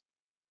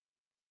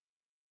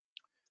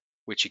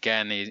 which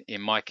again,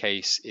 in my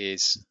case,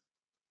 is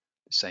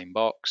the same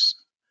box.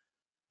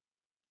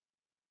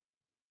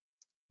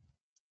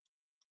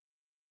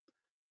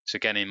 So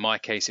again, in my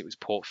case, it was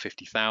port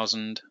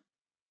 50,000.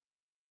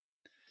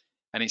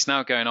 And it's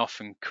now going off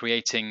and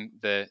creating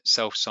the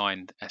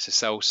self-signed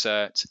SSL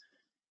cert,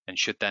 and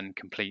should then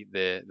complete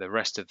the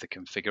rest of the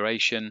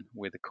configuration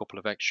with a couple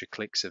of extra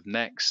clicks of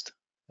next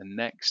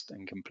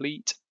and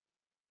complete.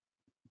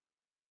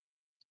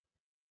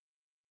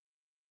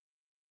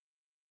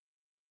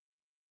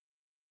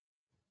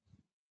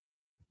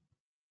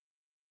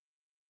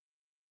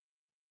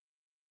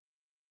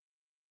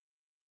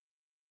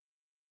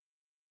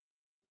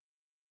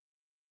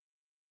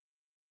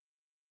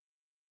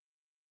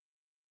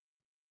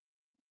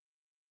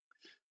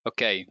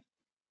 Okay,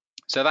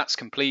 so that's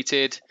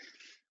completed.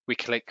 We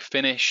click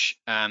finish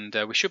and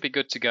we should be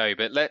good to go,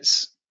 but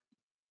let's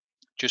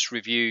just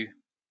review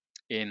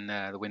in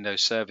the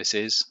Windows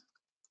services.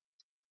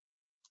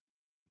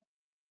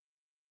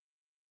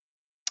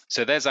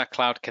 So there's our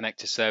Cloud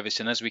Connector service,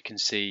 and as we can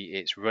see,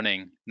 it's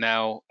running.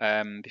 Now,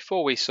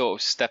 before we sort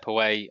of step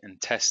away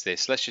and test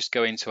this, let's just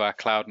go into our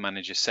Cloud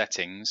Manager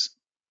settings.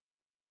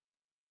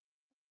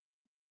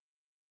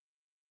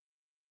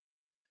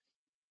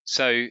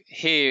 So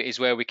here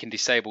is where we can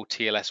disable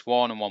TLS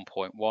 1 and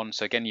 1.1.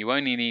 So again, you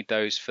only need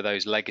those for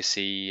those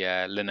legacy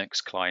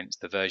Linux clients,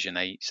 the version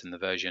 8s and the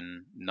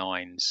version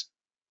 9s.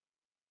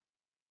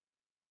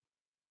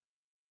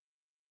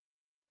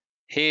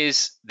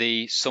 Here's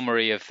the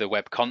summary of the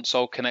web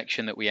console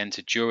connection that we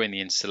entered during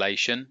the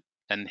installation.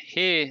 And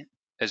here,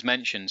 as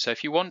mentioned, so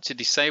if you want to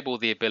disable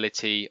the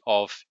ability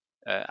of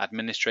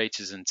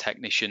administrators and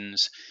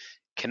technicians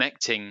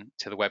connecting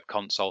to the web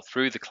console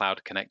through the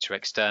Cloud Connector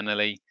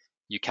externally,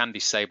 you can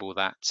disable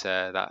that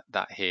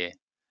here.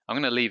 I'm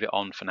going to leave it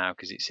on for now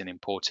because it's an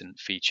important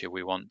feature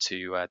we want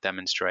to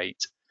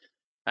demonstrate.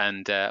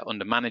 And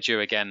under Manager,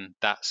 again,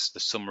 that's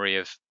the summary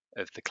of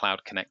the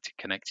Cloud Connector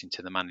connecting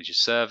to the Manager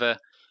server.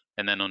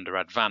 And then under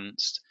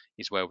Advanced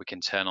is where we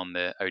can turn on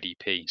the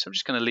ODP. So I'm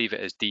just going to leave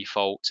it as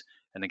default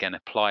and again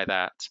apply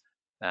that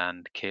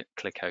and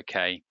click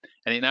OK.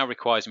 And it now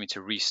requires me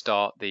to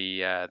restart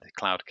the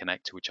Cloud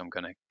Connector, which I'm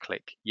going to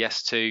click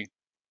yes to.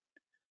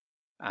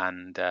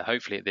 And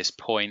hopefully at this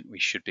point we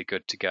should be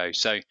good to go.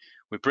 So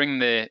we bring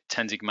the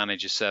Tenzing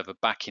Manager server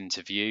back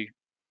into view,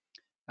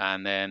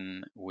 and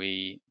then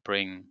we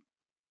bring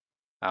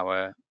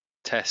our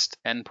test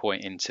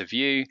endpoint into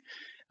view.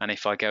 And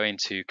if I go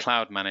into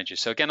Cloud Manager,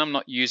 so again, I'm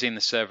not using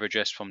the server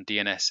address from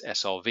DNS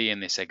SRV in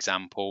this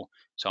example,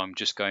 so I'm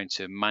just going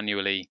to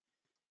manually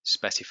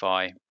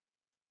specify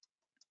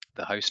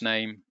the host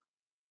name.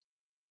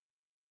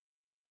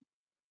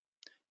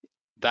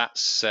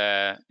 That's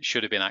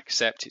should have been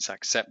accept. It's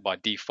accept by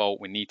default.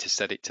 We need to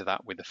set it to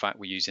that with the fact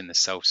we're using the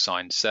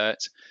self-signed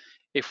cert.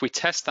 If we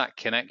test that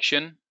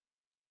connection,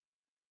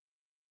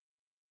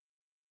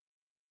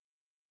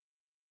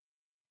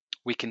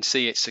 we can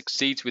see it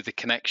succeeds with the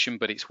connection,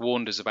 but it's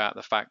warned us about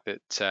the fact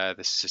that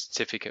the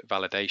certificate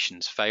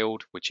validation's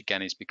failed, which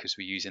again is because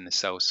we're using the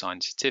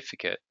self-signed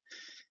certificate.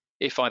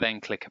 If I then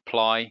click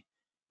apply,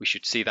 we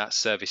should see that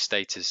service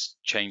status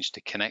change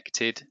to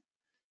connected,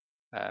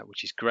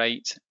 which is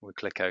great. We'll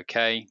click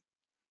OK.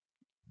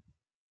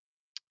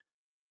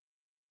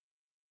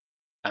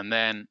 And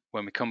then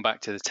when we come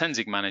back to the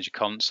Tenzing Manager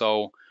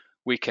console,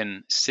 we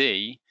can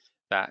see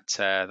that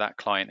that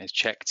client has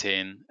checked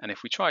in. And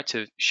if we try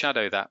to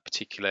shadow that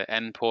particular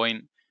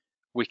endpoint,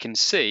 we can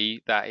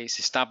see that it's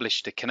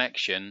established a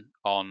connection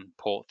on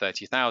port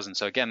 30,000.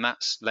 So again,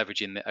 that's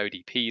leveraging the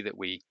ODP that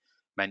we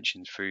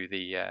mentioned through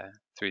the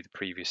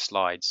previous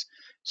slides.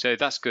 So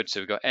that's good. So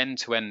we've got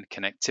end-to-end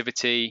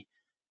connectivity,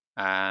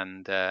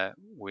 and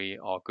we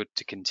are good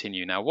to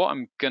continue. Now, what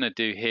I'm going to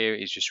do here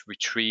is just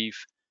retrieve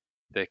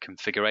the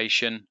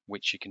configuration,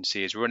 which you can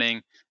see is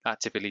running. That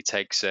typically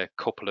takes a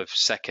couple of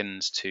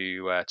seconds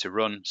to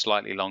run,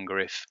 slightly longer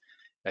if,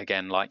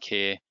 again, like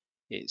here,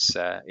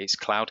 it's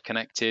cloud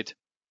connected.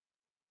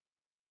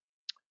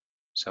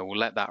 So we'll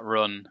let that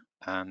run,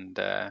 and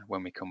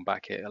when we come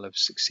back, it'll have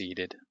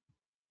succeeded.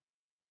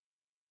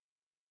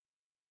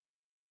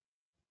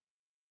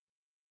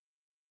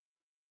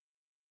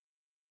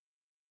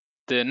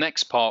 The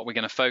next part we're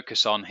going to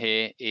focus on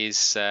here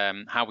is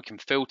how we can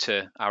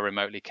filter our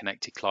remotely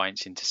connected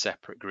clients into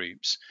separate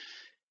groups.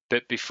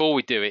 But before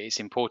we do it, it's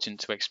important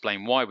to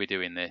explain why we're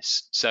doing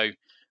this. So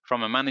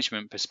from a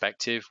management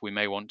perspective, we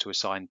may want to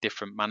assign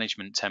different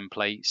management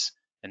templates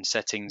and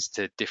settings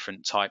to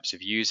different types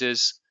of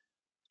users.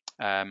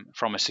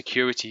 From a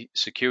security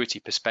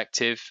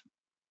perspective,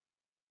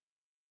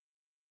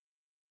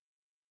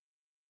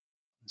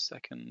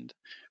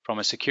 From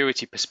a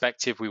security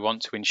perspective, we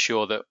want to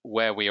ensure that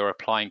where we are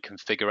applying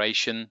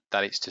configuration,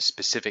 that it's to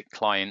specific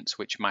clients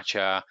which match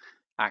our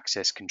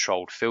access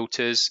controlled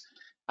filters.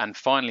 And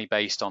finally,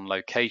 based on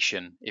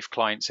location, if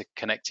clients are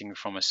connecting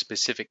from a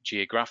specific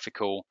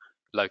geographical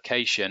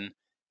location,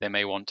 they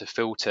may want to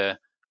filter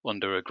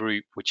under a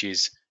group which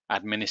is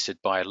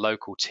administered by a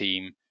local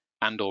team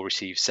and or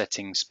receive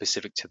settings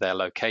specific to their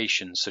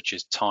location, such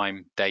as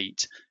time,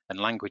 date, and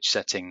language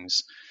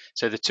settings.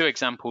 So the two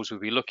examples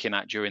we'll be looking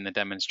at during the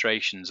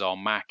demonstrations are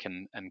MAC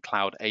and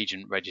Cloud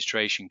Agent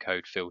Registration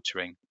Code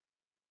filtering.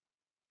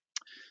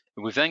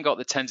 We've then got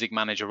the Tenzing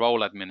Manager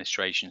role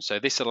administration. So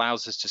this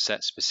allows us to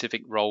set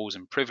specific roles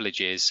and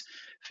privileges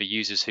for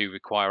users who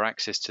require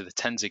access to the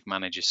Tenzing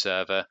Manager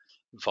server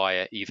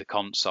via either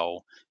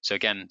console. So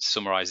again, to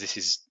summarize, this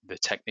is the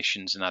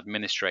technicians and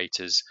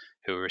administrators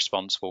who are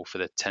responsible for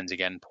the Tenzing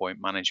endpoint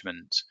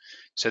management.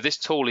 So this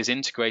tool is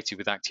integrated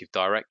with Active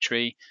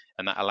Directory,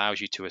 and that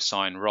allows you to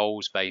assign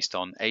roles based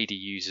on AD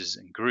users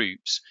and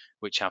groups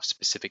which have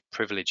specific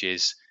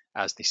privileges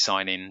as they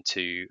sign in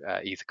to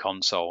either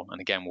console. And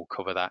again, we'll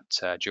cover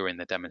that during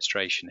the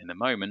demonstration in a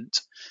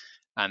moment.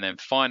 And then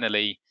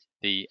finally,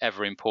 the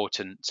ever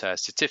important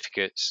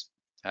certificates.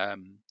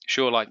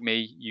 Sure, like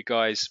me, you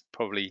guys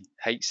probably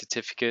hate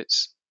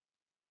certificates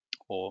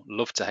or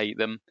love to hate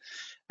them.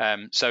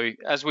 So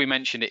as we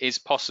mentioned, it is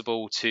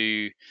possible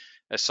to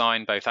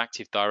assign both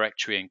Active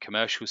Directory and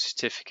commercial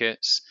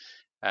certificates.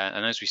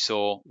 And as we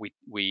saw,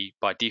 we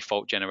by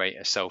default generate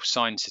a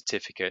self-signed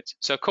certificate.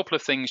 So a couple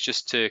of things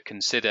just to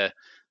consider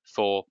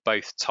for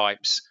both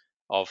types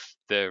of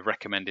the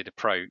recommended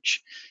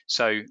approach.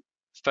 So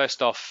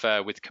first off,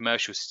 with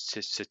commercial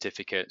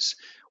certificates,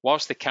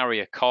 whilst they carry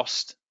a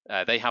cost,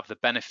 they have the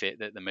benefit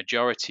that the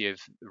majority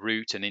of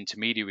root and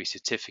intermediary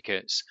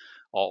certificates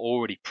are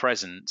already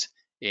present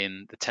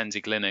in the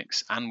Tenzing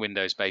Linux and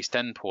Windows-based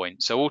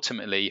endpoint. So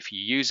ultimately, if you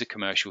use a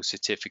commercial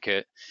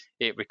certificate,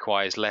 it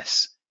requires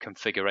less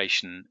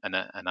configuration and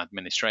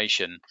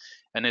administration,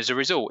 and as a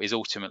result is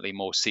ultimately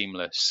more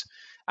seamless.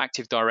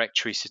 Active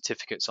Directory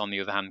certificates, on the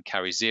other hand,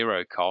 carry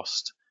zero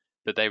cost,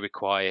 but they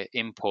require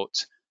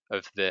input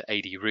of the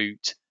AD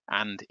root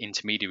and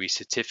intermediary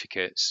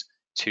certificates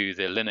to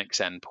the Linux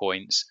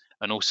endpoints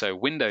and also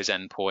Windows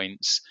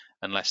endpoints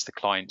unless the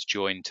clients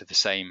join to the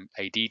same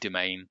AD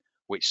domain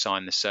which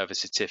sign the server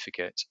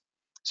certificate.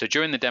 So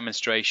during the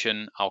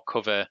demonstration, I'll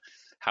cover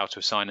how to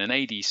assign an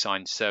AD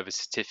signed server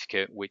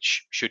certificate,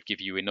 which should give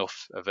you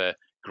enough of a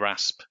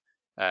grasp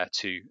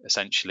to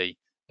essentially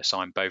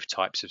assign both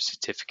types of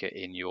certificate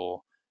in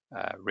your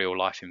real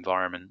life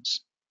environments.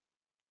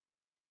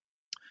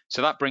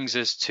 So that brings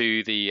us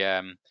to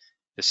the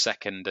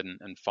second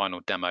and final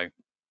demo.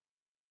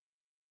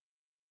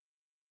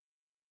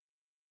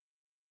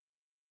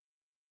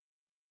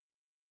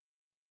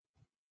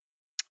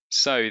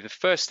 So the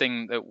first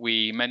thing that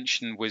we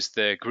mentioned was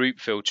the group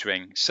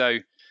filtering. So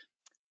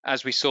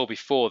as we saw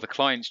before, the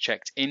clients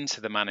checked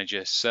into the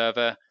manager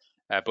server,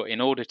 but in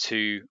order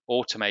to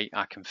automate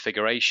our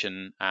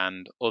configuration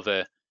and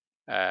other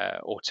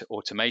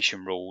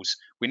automation rules,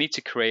 we need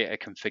to create a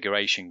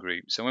configuration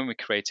group. So when we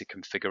create a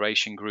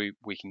configuration group,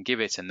 we can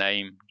give it a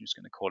name. I'm just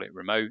going to call it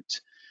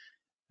remote,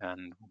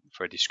 and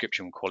for a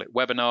description, we'll call it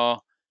webinar.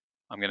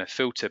 I'm going to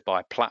filter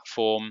by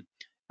platform,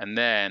 and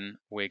then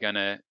we're going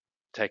to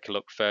take a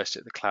look first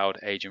at the Cloud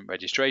Agent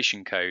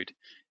registration code.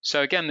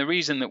 So again, the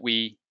reason that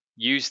we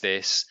use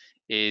this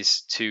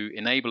is to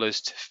enable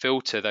us to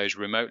filter those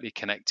remotely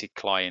connected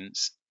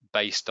clients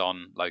based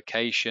on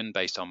location,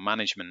 based on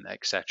management,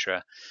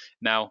 etc.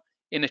 Now,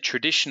 in a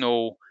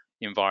traditional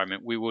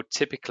environment, we would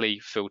typically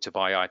filter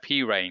by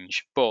IP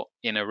range, but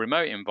in a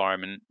remote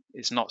environment,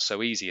 it's not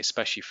so easy,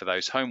 especially for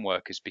those home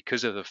workers,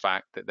 because of the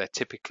fact that they're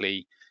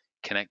typically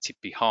connected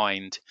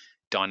behind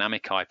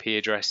dynamic IP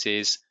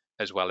addresses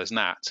as well as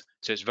NAT.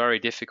 So it's very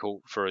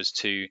difficult for us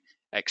to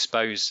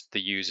expose the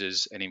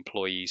users and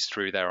employees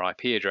through their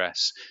IP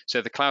address.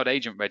 So the Cloud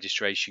Agent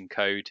registration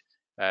code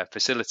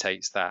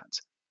facilitates that.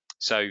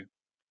 So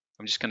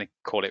I'm just going to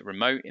call it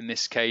remote in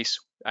this case.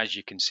 As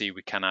you can see,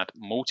 we can add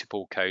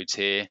multiple codes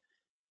here,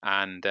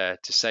 and to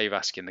save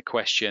asking the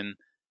question,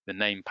 the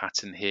name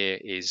pattern here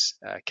is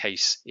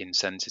case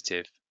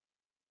insensitive.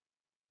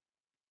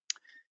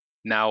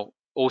 Now,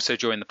 also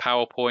during the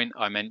PowerPoint,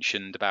 I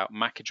mentioned about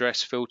MAC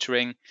address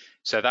filtering.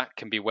 So that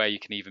can be where you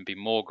can even be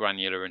more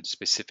granular and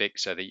specific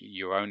so that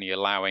you're only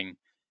allowing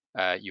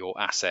your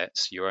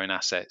own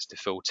assets to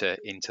filter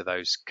into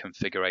those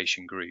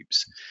configuration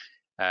groups.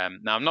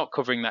 Now, I'm not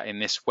covering that in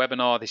this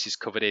webinar. This is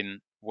covered in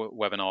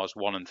webinars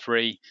 1 and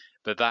 3,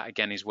 but that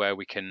again is where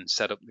we can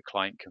set up the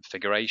client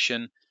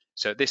configuration.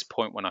 So at this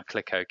point, when I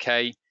click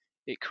OK,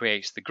 it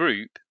creates the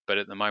group, but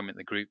at the moment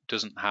the group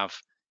doesn't have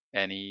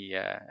any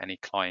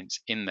clients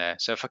in there.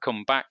 So if I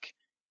come back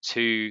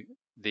to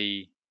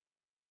the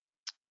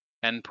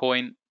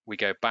endpoint, we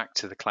go back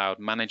to the Cloud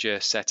Manager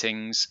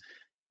settings,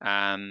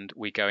 and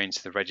we go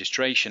into the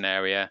registration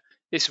area.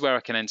 This is where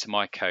I can enter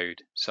my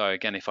code. So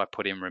again, if I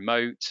put in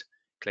remote,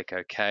 click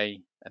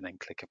OK, and then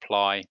click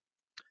apply,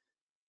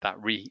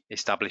 that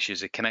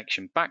re-establishes a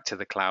connection back to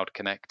the cloud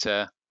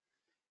connector.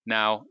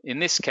 Now, in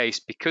this case,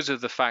 because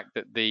of the fact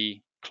that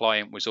the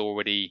client was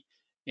already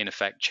in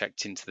effect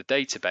checked into the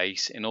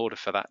database, in order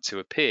for that to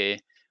appear,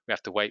 we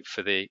have to wait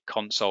for the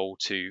console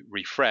to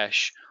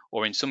refresh,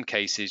 or in some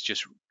cases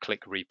just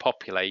click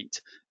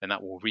repopulate, and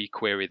that will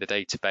requery the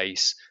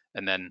database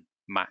and then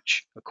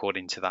match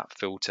according to that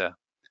filter.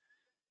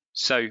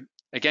 So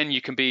again,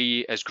 you can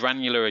be as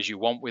granular as you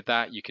want with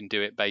that. You can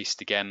do it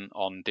based again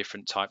on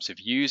different types of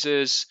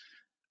users,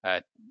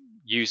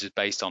 users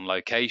based on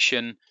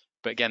location,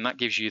 But again, that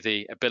gives you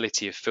the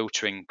ability of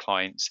filtering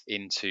clients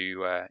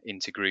into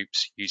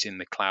groups using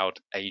the Cloud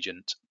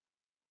Agent.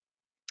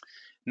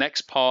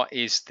 Next part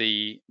is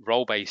the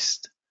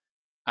role-based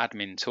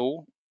admin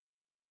tool.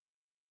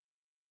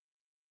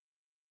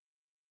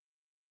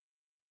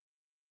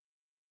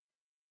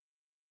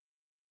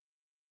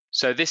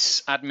 So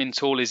this admin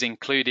tool is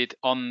included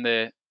on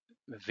the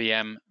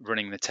VM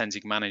running the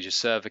Tenzing Manager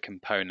server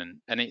component,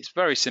 and it's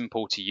very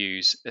simple to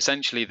use.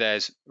 Essentially,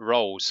 there's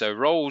roles. So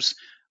roles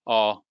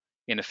are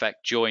in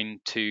effect joined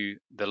to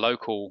the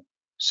local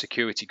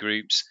security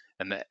groups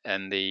and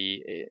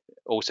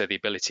also the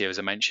ability, as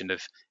I mentioned,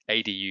 of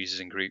AD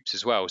users and groups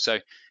as well. So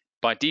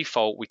by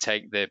default, we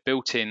take the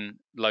built-in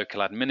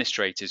local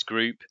administrators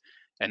group,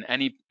 and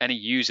any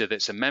user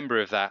that's a member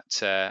of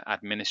that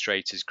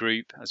administrators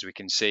group, as we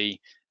can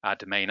see, our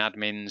domain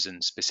admins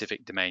and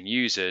specific domain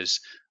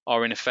users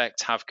are in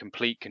effect have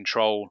complete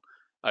control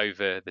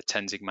over the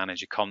Tenzing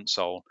Manager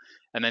console.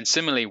 And then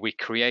similarly, we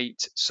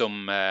create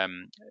some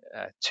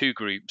two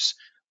groups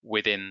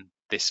within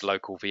this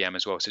local VM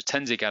as well. So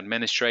Tenzing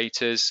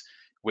administrators,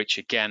 which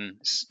again,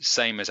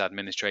 same as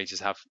administrators,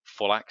 have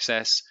full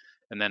access.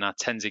 And then our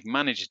Tenzing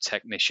Manager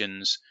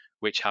technicians,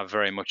 which have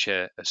very much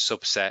a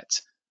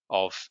subset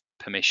of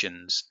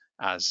permissions,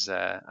 as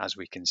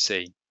we can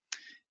see.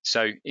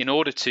 So in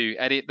order to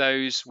edit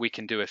those, we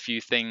can do a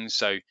few things.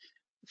 So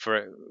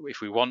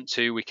if we want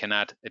to, we can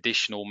add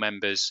additional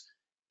members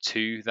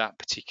to that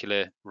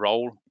particular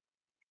role,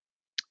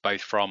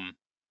 both from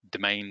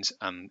domains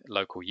and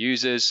local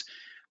users.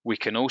 We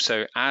can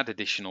also add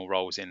additional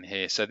roles in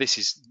here. So this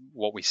is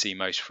what we see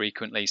most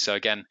frequently. So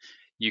again,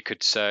 you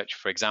could search,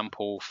 for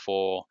example,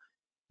 for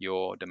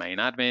your domain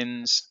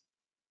admins,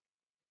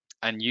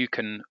 and you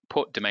can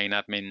put domain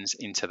admins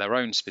into their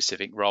own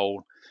specific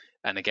role,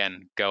 and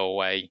again, go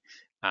away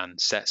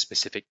and set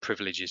specific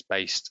privileges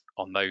based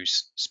on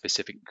those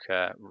specific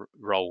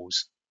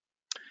roles.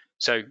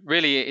 So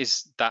really it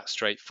is that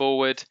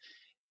straightforward.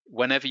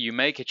 Whenever you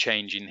make a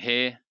change in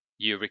here,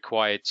 you're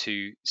required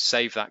to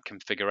save that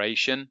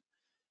configuration,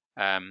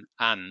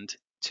 and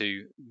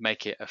to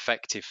make it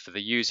effective for the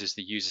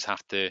users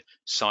have to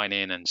sign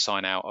in and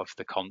sign out of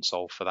the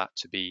console for that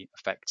to be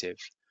effective.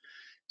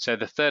 So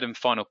the third and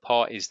final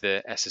part is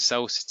the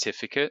SSL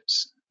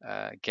certificates.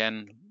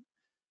 Again,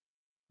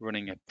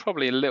 running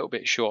probably a little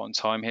bit short on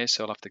time here,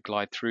 so I'll have to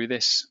glide through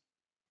this.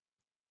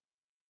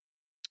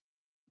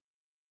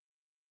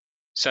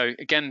 So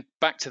again,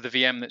 back to the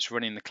VM that's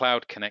running the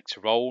Cloud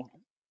Connector role.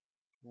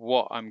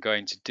 What I'm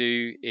going to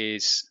do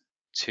is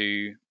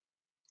to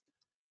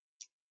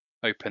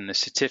open the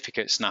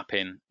certificate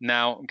snap-in.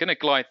 Now, I'm going to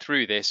glide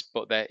through this,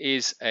 but there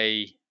is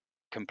a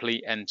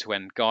complete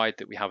end-to-end guide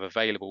that we have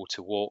available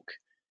to walk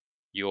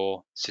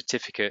your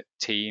certificate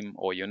team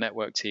or your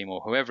network team or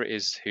whoever it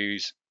is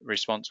who's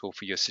responsible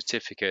for your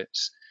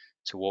certificates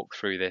to walk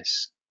through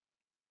this.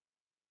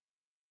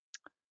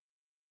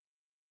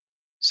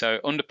 So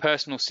under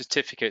personal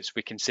certificates,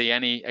 we can see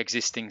any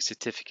existing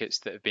certificates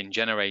that have been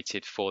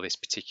generated for this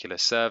particular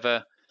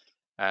server.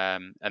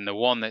 And the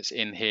one that's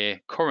in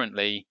here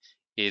currently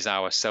is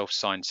our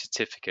self-signed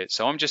certificate.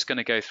 So I'm just going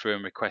to go through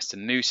and request a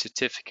new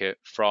certificate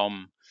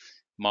from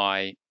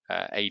my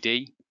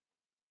AD.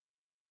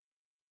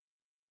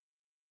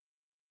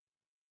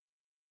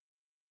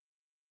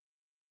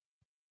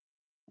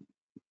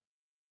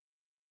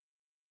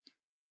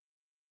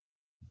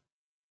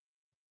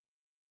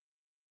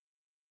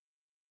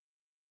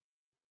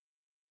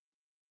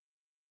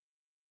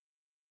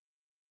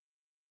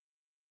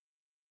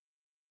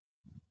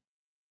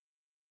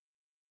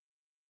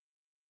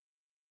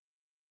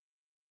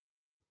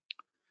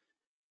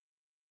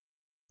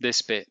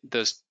 This bit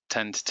does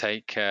tend to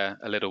take a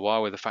little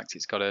while with the fact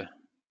it's got to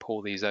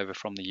pull these over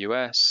from the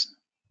US.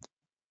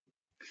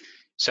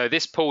 So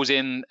this pulls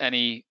in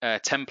any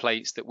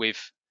templates that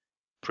we've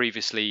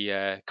previously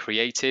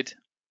created.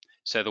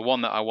 So the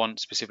one that I want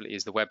specifically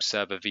is the web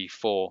server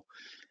v4.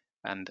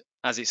 And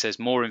as it says,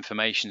 more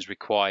information is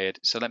required.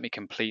 So let me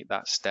complete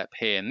that step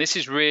here. And this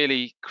is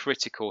really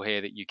critical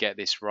here that you get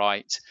this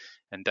right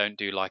and don't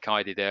do like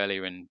I did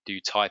earlier and do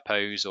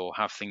typos or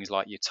have things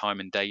like your time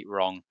and date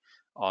wrong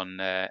on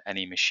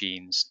any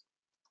machines,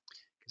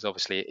 because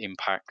obviously it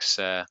impacts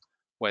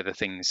whether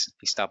things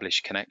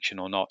establish connection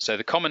or not. So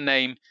the common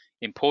name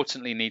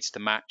importantly needs to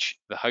match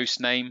the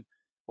host name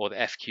or the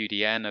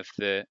FQDN of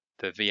the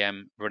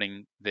VM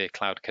running the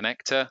Cloud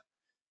Connector.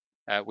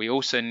 We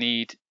also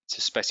need to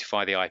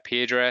specify the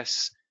IP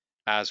address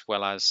as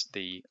well as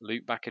the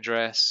loopback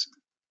address.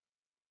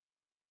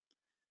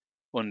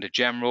 Under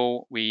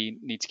general, we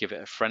need to give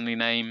it a friendly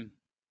name,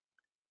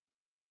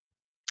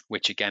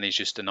 which again is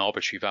just an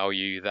arbitrary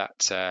value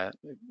that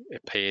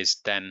appears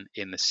then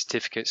in the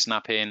certificate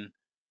snap-in,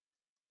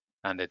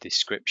 and a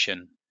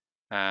description.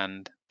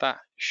 And that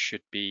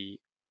should be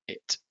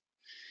it.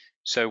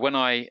 So when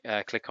I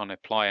click on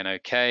apply and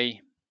OK,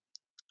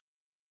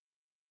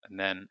 and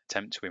then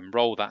attempt to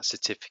enroll that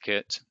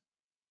certificate,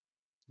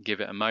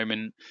 give it a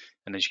moment,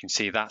 and as you can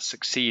see, that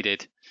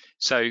succeeded.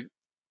 So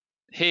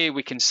here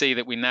we can see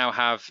that we now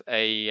have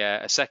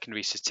a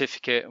secondary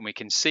certificate, and we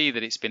can see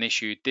that it's been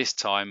issued this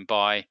time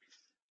by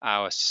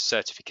our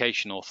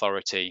certification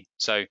authority.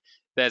 So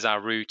there's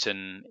our root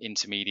and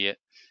intermediate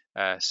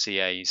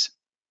CAs.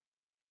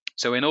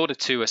 So in order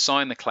to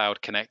assign the cloud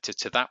connector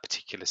to that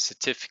particular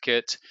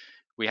certificate,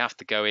 we have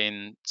to go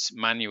in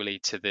manually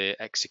to the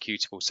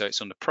executable. So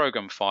it's under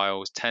Program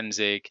Files,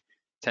 Tenzig,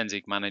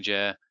 Tenzig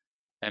Manager,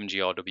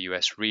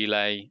 MGRWS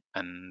Relay,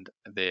 and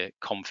the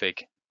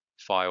config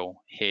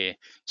file here.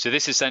 So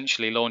this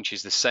essentially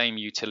launches the same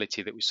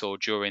utility that we saw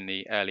during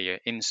the earlier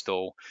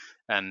install.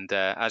 And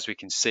as we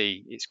can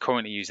see, it's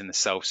currently using the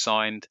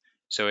self-signed.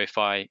 So if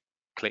I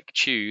click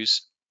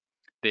choose,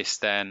 this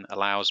then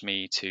allows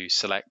me to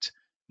select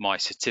my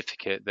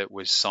certificate that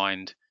was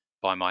signed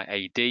by my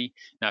AD.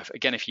 Now, if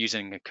you're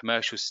using a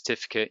commercial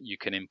certificate, you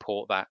can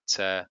import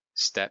that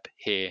step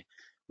here.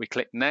 We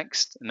click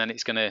next, and then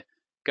it's going to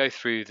go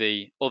through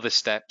the other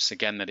steps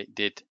again that it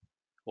did,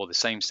 or the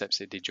same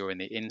steps it did during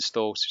the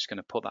install. So it's going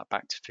to put that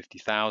back to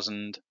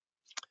 50,000,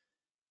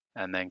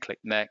 and then click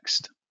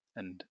next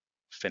and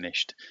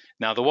finished.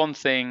 Now, the one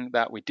thing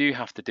that we do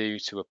have to do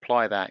to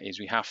apply that is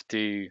we have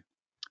to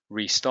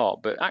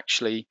restart. But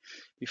actually,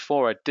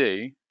 before I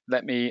do,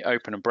 let me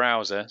open a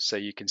browser so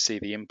you can see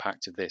the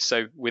impact of this.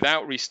 So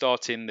without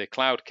restarting the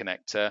cloud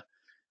connector,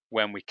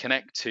 when we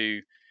connect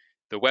to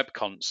the web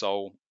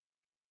console,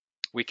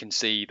 we can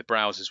see the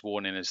browser's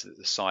warning us that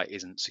the site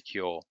isn't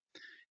secure.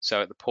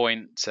 So at the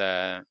point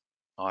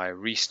I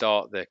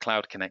restart the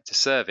cloud connector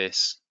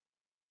service,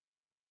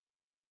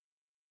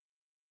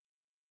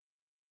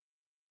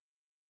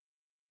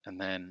 and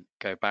then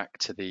go back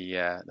to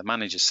the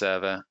manager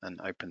server and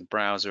open the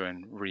browser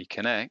and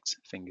reconnect,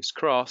 fingers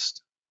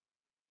crossed,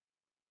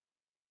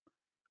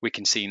 we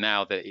can see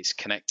now that it's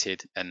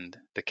connected and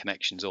the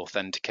connection's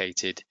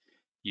authenticated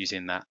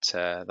using that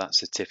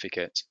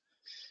certificate.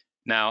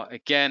 Now,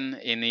 again,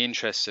 in the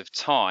interest of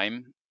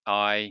time,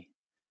 I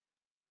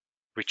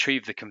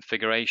retrieved the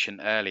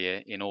configuration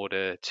earlier in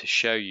order to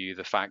show you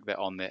the fact that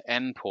on the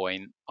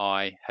endpoint,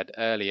 I had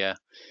earlier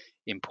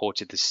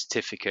imported the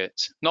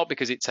certificate, not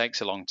because it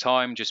takes a long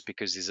time, just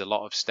because there's a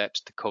lot of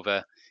steps to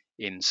cover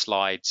in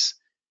slides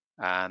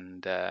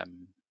and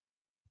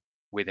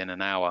within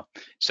an hour.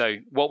 So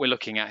what we're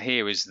looking at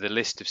here is the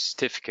list of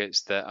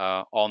certificates that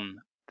are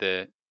on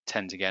the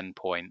Tenzig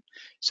endpoint.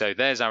 So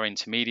there's our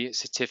intermediate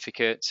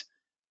certificate,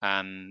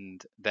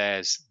 and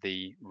there's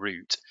the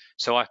root.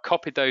 So I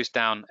copied those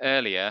down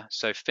earlier,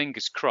 so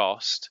fingers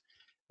crossed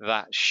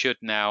that should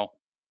now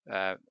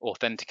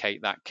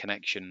authenticate that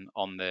connection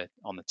on the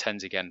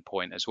Tenzig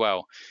endpoint as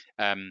well.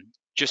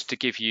 Just to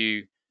give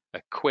you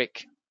a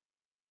quick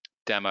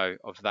demo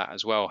of that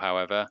as well,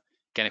 however,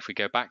 again, if we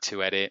go back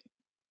to edit,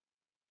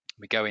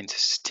 we go into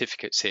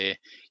certificates here,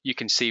 you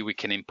can see we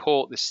can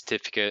import the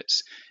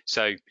certificates.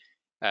 So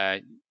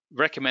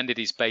recommended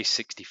is base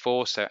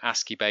 64, so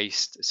ASCII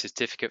based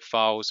certificate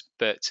files,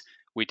 but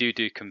we do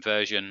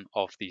conversion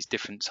of these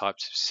different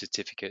types of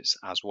certificates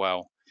as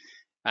well.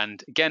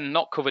 And again,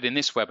 not covered in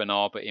this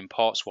webinar, but in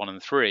parts 1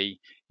 and 3,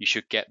 you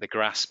should get the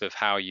grasp of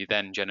how you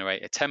then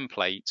generate a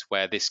template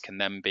where this can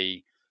then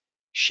be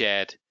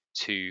shared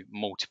to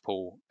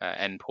multiple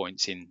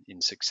endpoints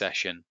in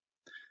succession.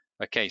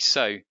 Okay,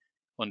 so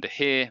under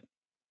here,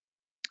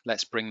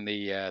 let's bring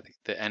the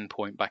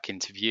endpoint back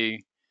into view,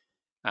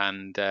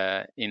 and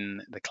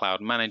in the Cloud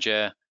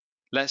Manager,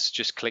 let's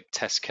just click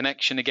Test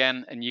Connection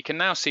again, and you can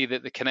now see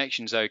that the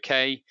connection's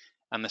okay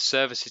and the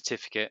server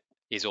certificate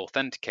is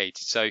authenticated.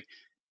 So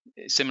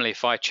similarly,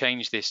 if I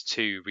change this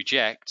to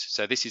reject,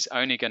 so this is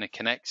only going to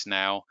connect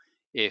now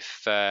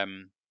if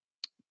the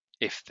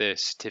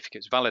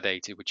certificate's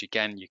validated, which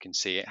again you can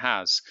see it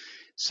has.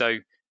 So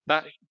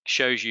that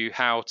shows you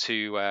how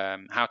to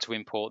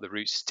import the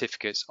root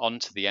certificates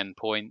onto the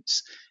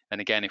endpoints. And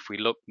again, if we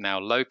look now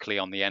locally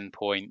on the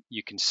endpoint,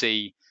 you can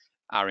see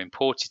our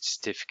imported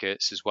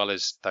certificates as well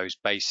as those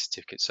base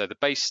certificates. So the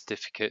base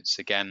certificates,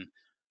 again,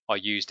 are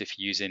used if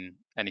you're using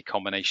any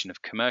combination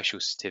of commercial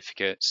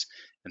certificates,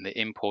 and the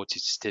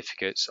imported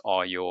certificates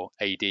are your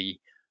AD,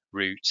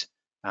 root,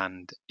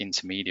 and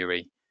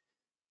intermediary.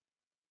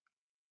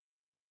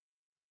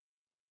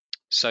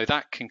 So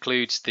that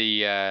concludes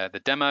the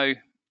demo.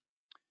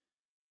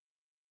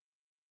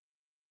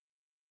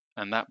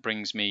 And that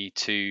brings me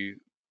to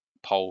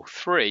poll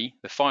 3,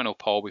 the final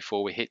poll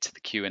before we hit to the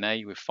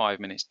Q&A with 5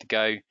 minutes to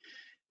go,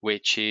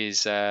 which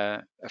is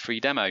a free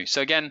demo.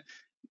 So again,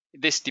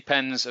 this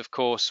depends, of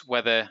course,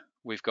 whether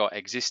we've got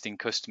existing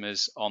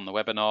customers on the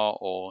webinar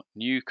or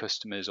new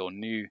customers or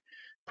new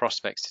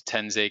prospects to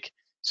Tenzig.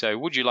 So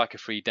would you like a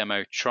free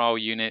demo trial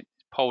unit?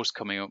 Poll's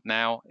coming up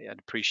now. I'd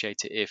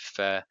appreciate it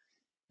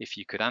if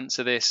you could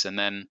answer this, and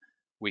then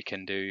we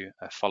can do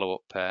a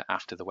follow-up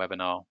after the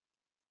webinar.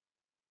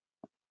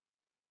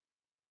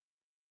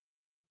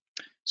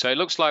 So it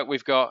looks like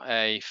we've got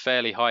a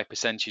fairly high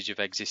percentage of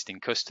existing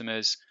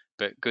customers,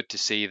 but good to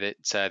see that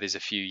there's a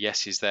few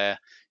yeses there.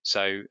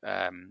 So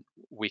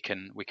we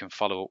can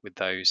follow up with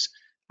those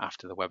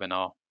after the webinar.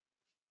 I'll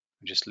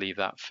just leave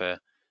that for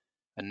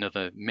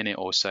another minute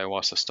or so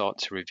whilst I start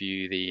to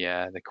review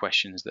the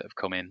questions that have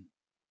come in.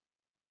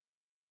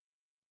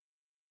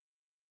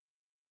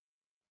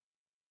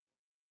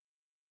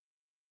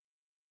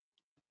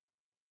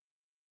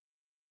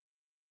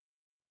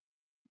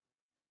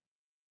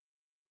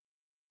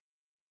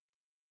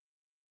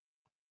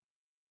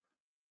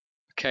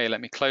 Okay,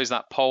 let me close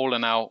that poll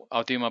and I'll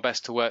do my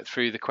best to work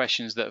through the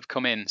questions that have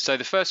come in. So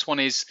the first one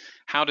is,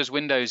 how does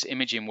Windows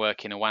imaging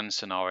work in a WAN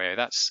scenario?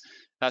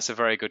 That's a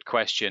very good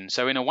question.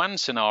 So in a WAN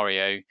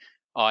scenario,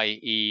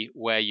 i.e.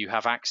 where you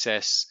have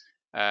access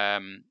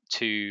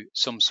to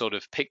some sort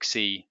of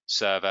PXE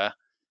server,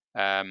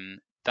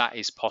 that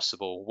is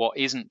possible. What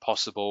isn't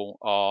possible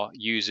are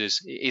users,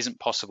 it isn't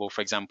possible,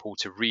 for example,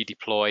 to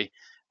redeploy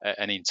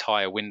an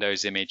entire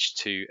Windows image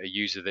to a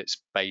user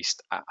that's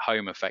based at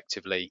home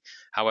effectively.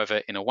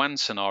 However, in a WAN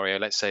scenario,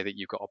 let's say that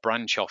you've got a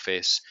branch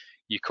office,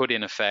 you could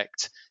in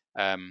effect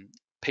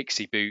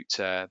PXE boot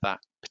that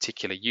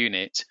particular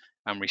unit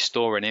and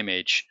restore an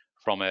image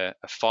from a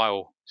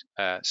file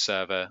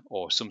server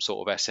or some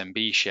sort of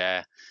SMB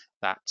share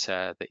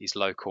that is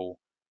local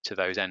to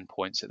those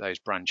endpoints at those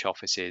branch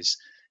offices.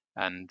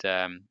 And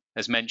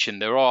as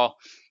mentioned, there are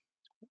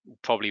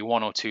probably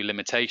one or two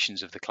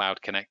limitations of the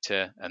cloud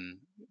connector, and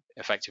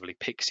effectively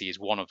PXE is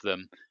one of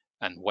them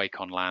and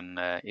Wake on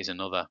LAN is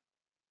another.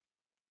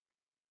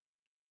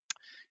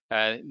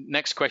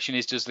 Next question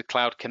is, does the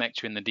cloud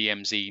connector in the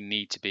DMZ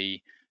need to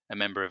be a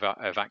member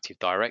of Active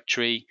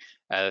Directory?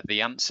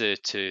 The answer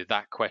to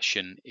that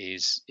question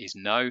is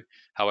no.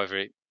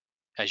 However,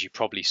 as you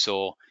probably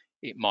saw,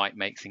 it might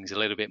make things a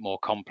little bit more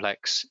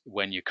complex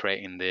when you're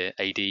creating the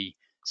AD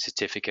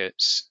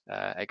certificates,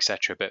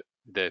 etc. But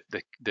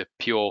the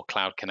pure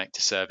cloud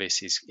connector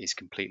service is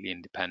completely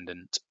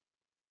independent.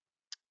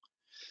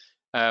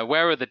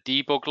 Where are the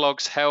debug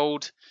logs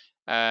held?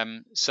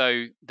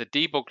 So the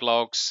debug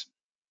logs,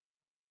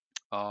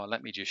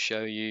 let me just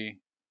show you.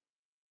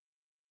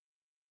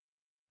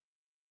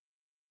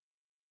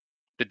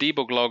 The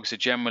debug logs are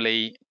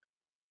generally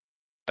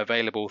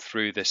available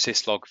through the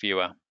syslog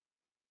viewer.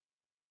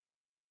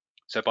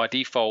 So by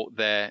default,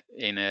 they're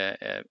in a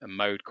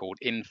mode called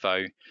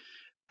info,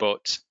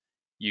 but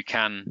you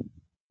can,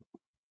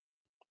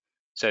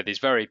 so there's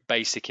very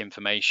basic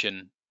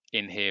information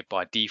in here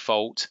by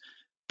default,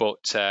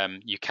 but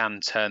you can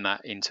turn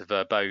that into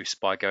verbose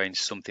by going to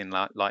something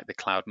like the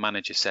Cloud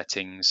Manager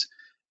settings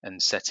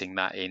and setting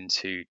that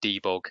into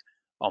debug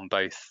on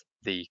both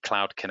the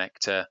Cloud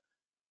Connector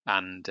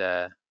and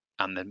the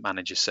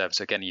Manager service.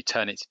 Again, you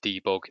turn it to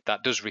debug.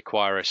 That does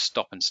require a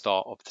stop and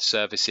start of the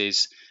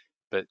services,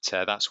 but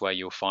that's where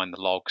you'll find the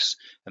logs,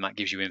 and that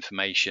gives you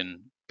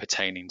information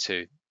pertaining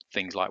to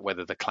things like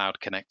whether the Cloud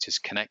Connector is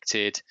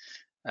connected,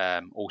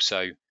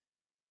 also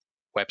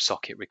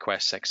WebSocket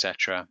requests,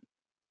 etc.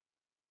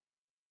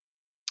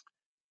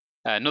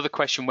 Another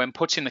question, when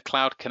putting the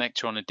Cloud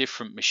Connector on a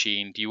different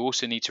machine, do you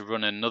also need to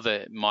run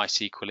another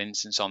MySQL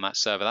instance on that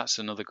server? That's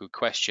another good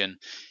question.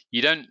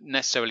 You don't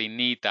necessarily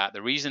need that.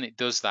 The reason it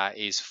does that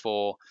is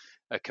for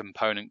a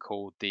component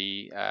called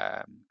the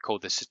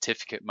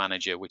certificate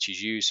manager, which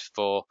is used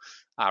for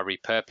our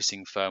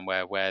repurposing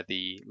firmware where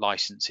the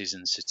licenses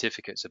and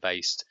certificates are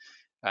based.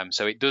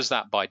 So it does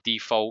that by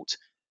default,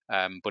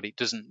 but it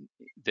doesn't.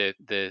 The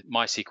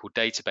MySQL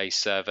database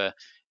server,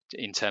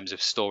 in terms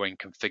of storing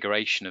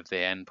configuration of the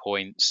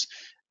endpoints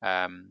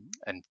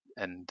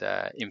and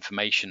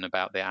information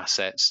about the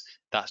assets,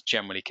 that's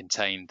generally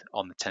contained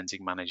on the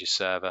Tenzing Manager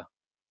server.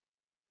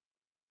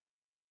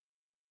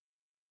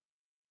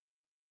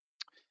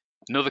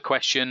 Another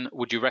question,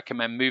 would you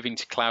recommend moving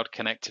to Cloud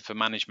Connector for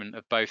management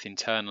of both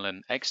internal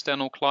and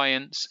external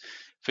clients?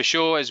 For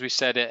sure, as we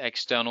said, at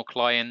external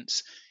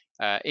clients.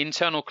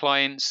 Internal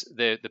clients,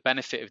 the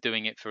benefit of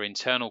doing it for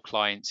internal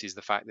clients is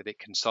the fact that it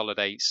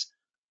consolidates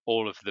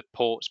all of the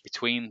ports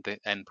between the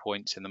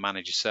endpoints and the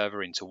manager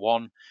server into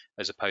one,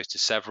 as opposed to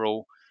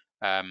several.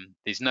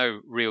 There's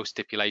no real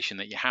stipulation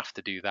that you have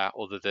to do that,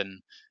 other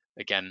than,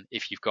 again,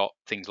 if you've got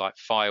things like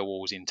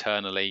firewalls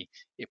internally,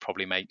 it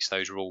probably makes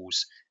those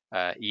rules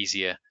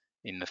easier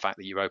in the fact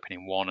that you're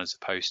opening one as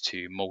opposed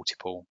to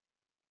multiple.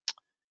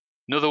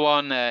 Another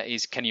one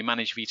is, can you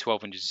manage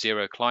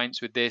V1200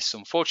 clients with this?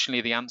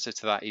 Unfortunately, the answer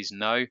to that is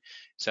no.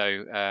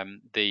 So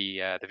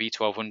the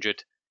V1200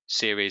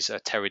 series are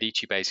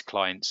Teradici based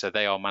clients, so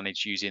they are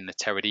managed using the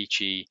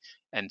Teradici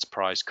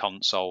Enterprise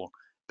Console.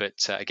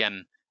 But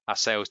again, our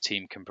sales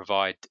team can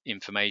provide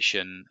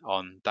information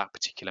on that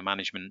particular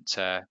management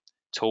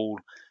tool,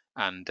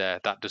 and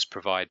that does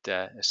provide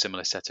a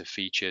similar set of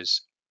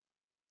features.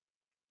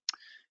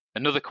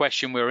 Another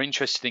question, we're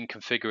interested in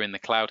configuring the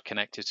Cloud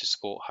Connector to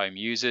support home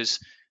users.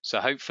 So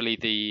hopefully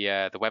the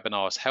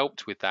webinar has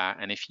helped with that.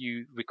 And if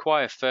you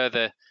require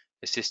further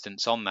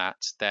assistance on that,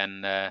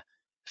 then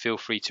feel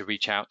free to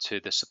reach out to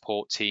the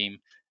support team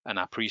and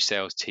our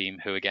pre-sales team,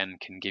 who again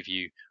can give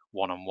you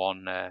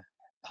one-on-one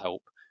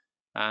help.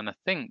 And I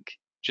think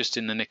just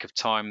in the nick of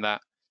time,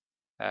 that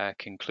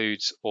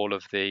concludes all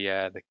of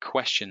the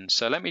questions.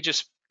 So let me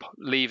just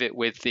leave it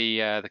with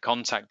the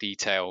contact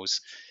details.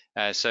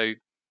 So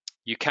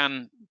You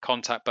can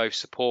contact both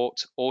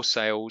support or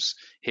sales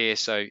here.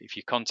 So if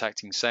you're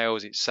contacting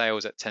sales, it's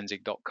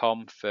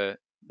sales@tenzing.com for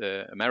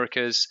the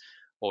Americas,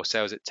 or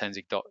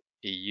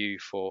sales@tenzing.eu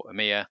for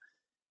EMEA.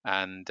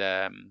 And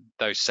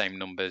those same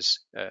numbers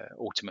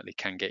ultimately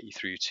can get you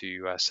through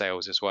to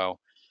sales as well.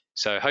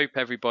 So I hope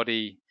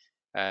everybody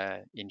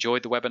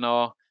enjoyed the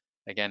webinar.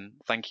 Again,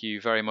 thank you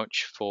very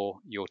much for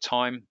your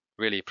time,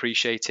 really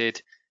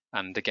appreciated.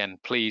 And again,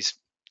 please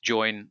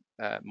join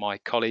my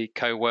colleague,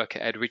 co-worker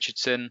Ed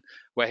Richardson,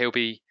 where he'll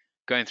be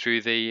going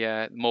through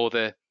the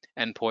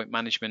endpoint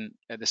management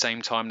at the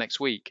same time next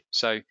week.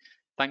 So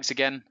thanks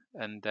again,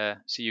 and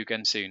see you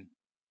again soon.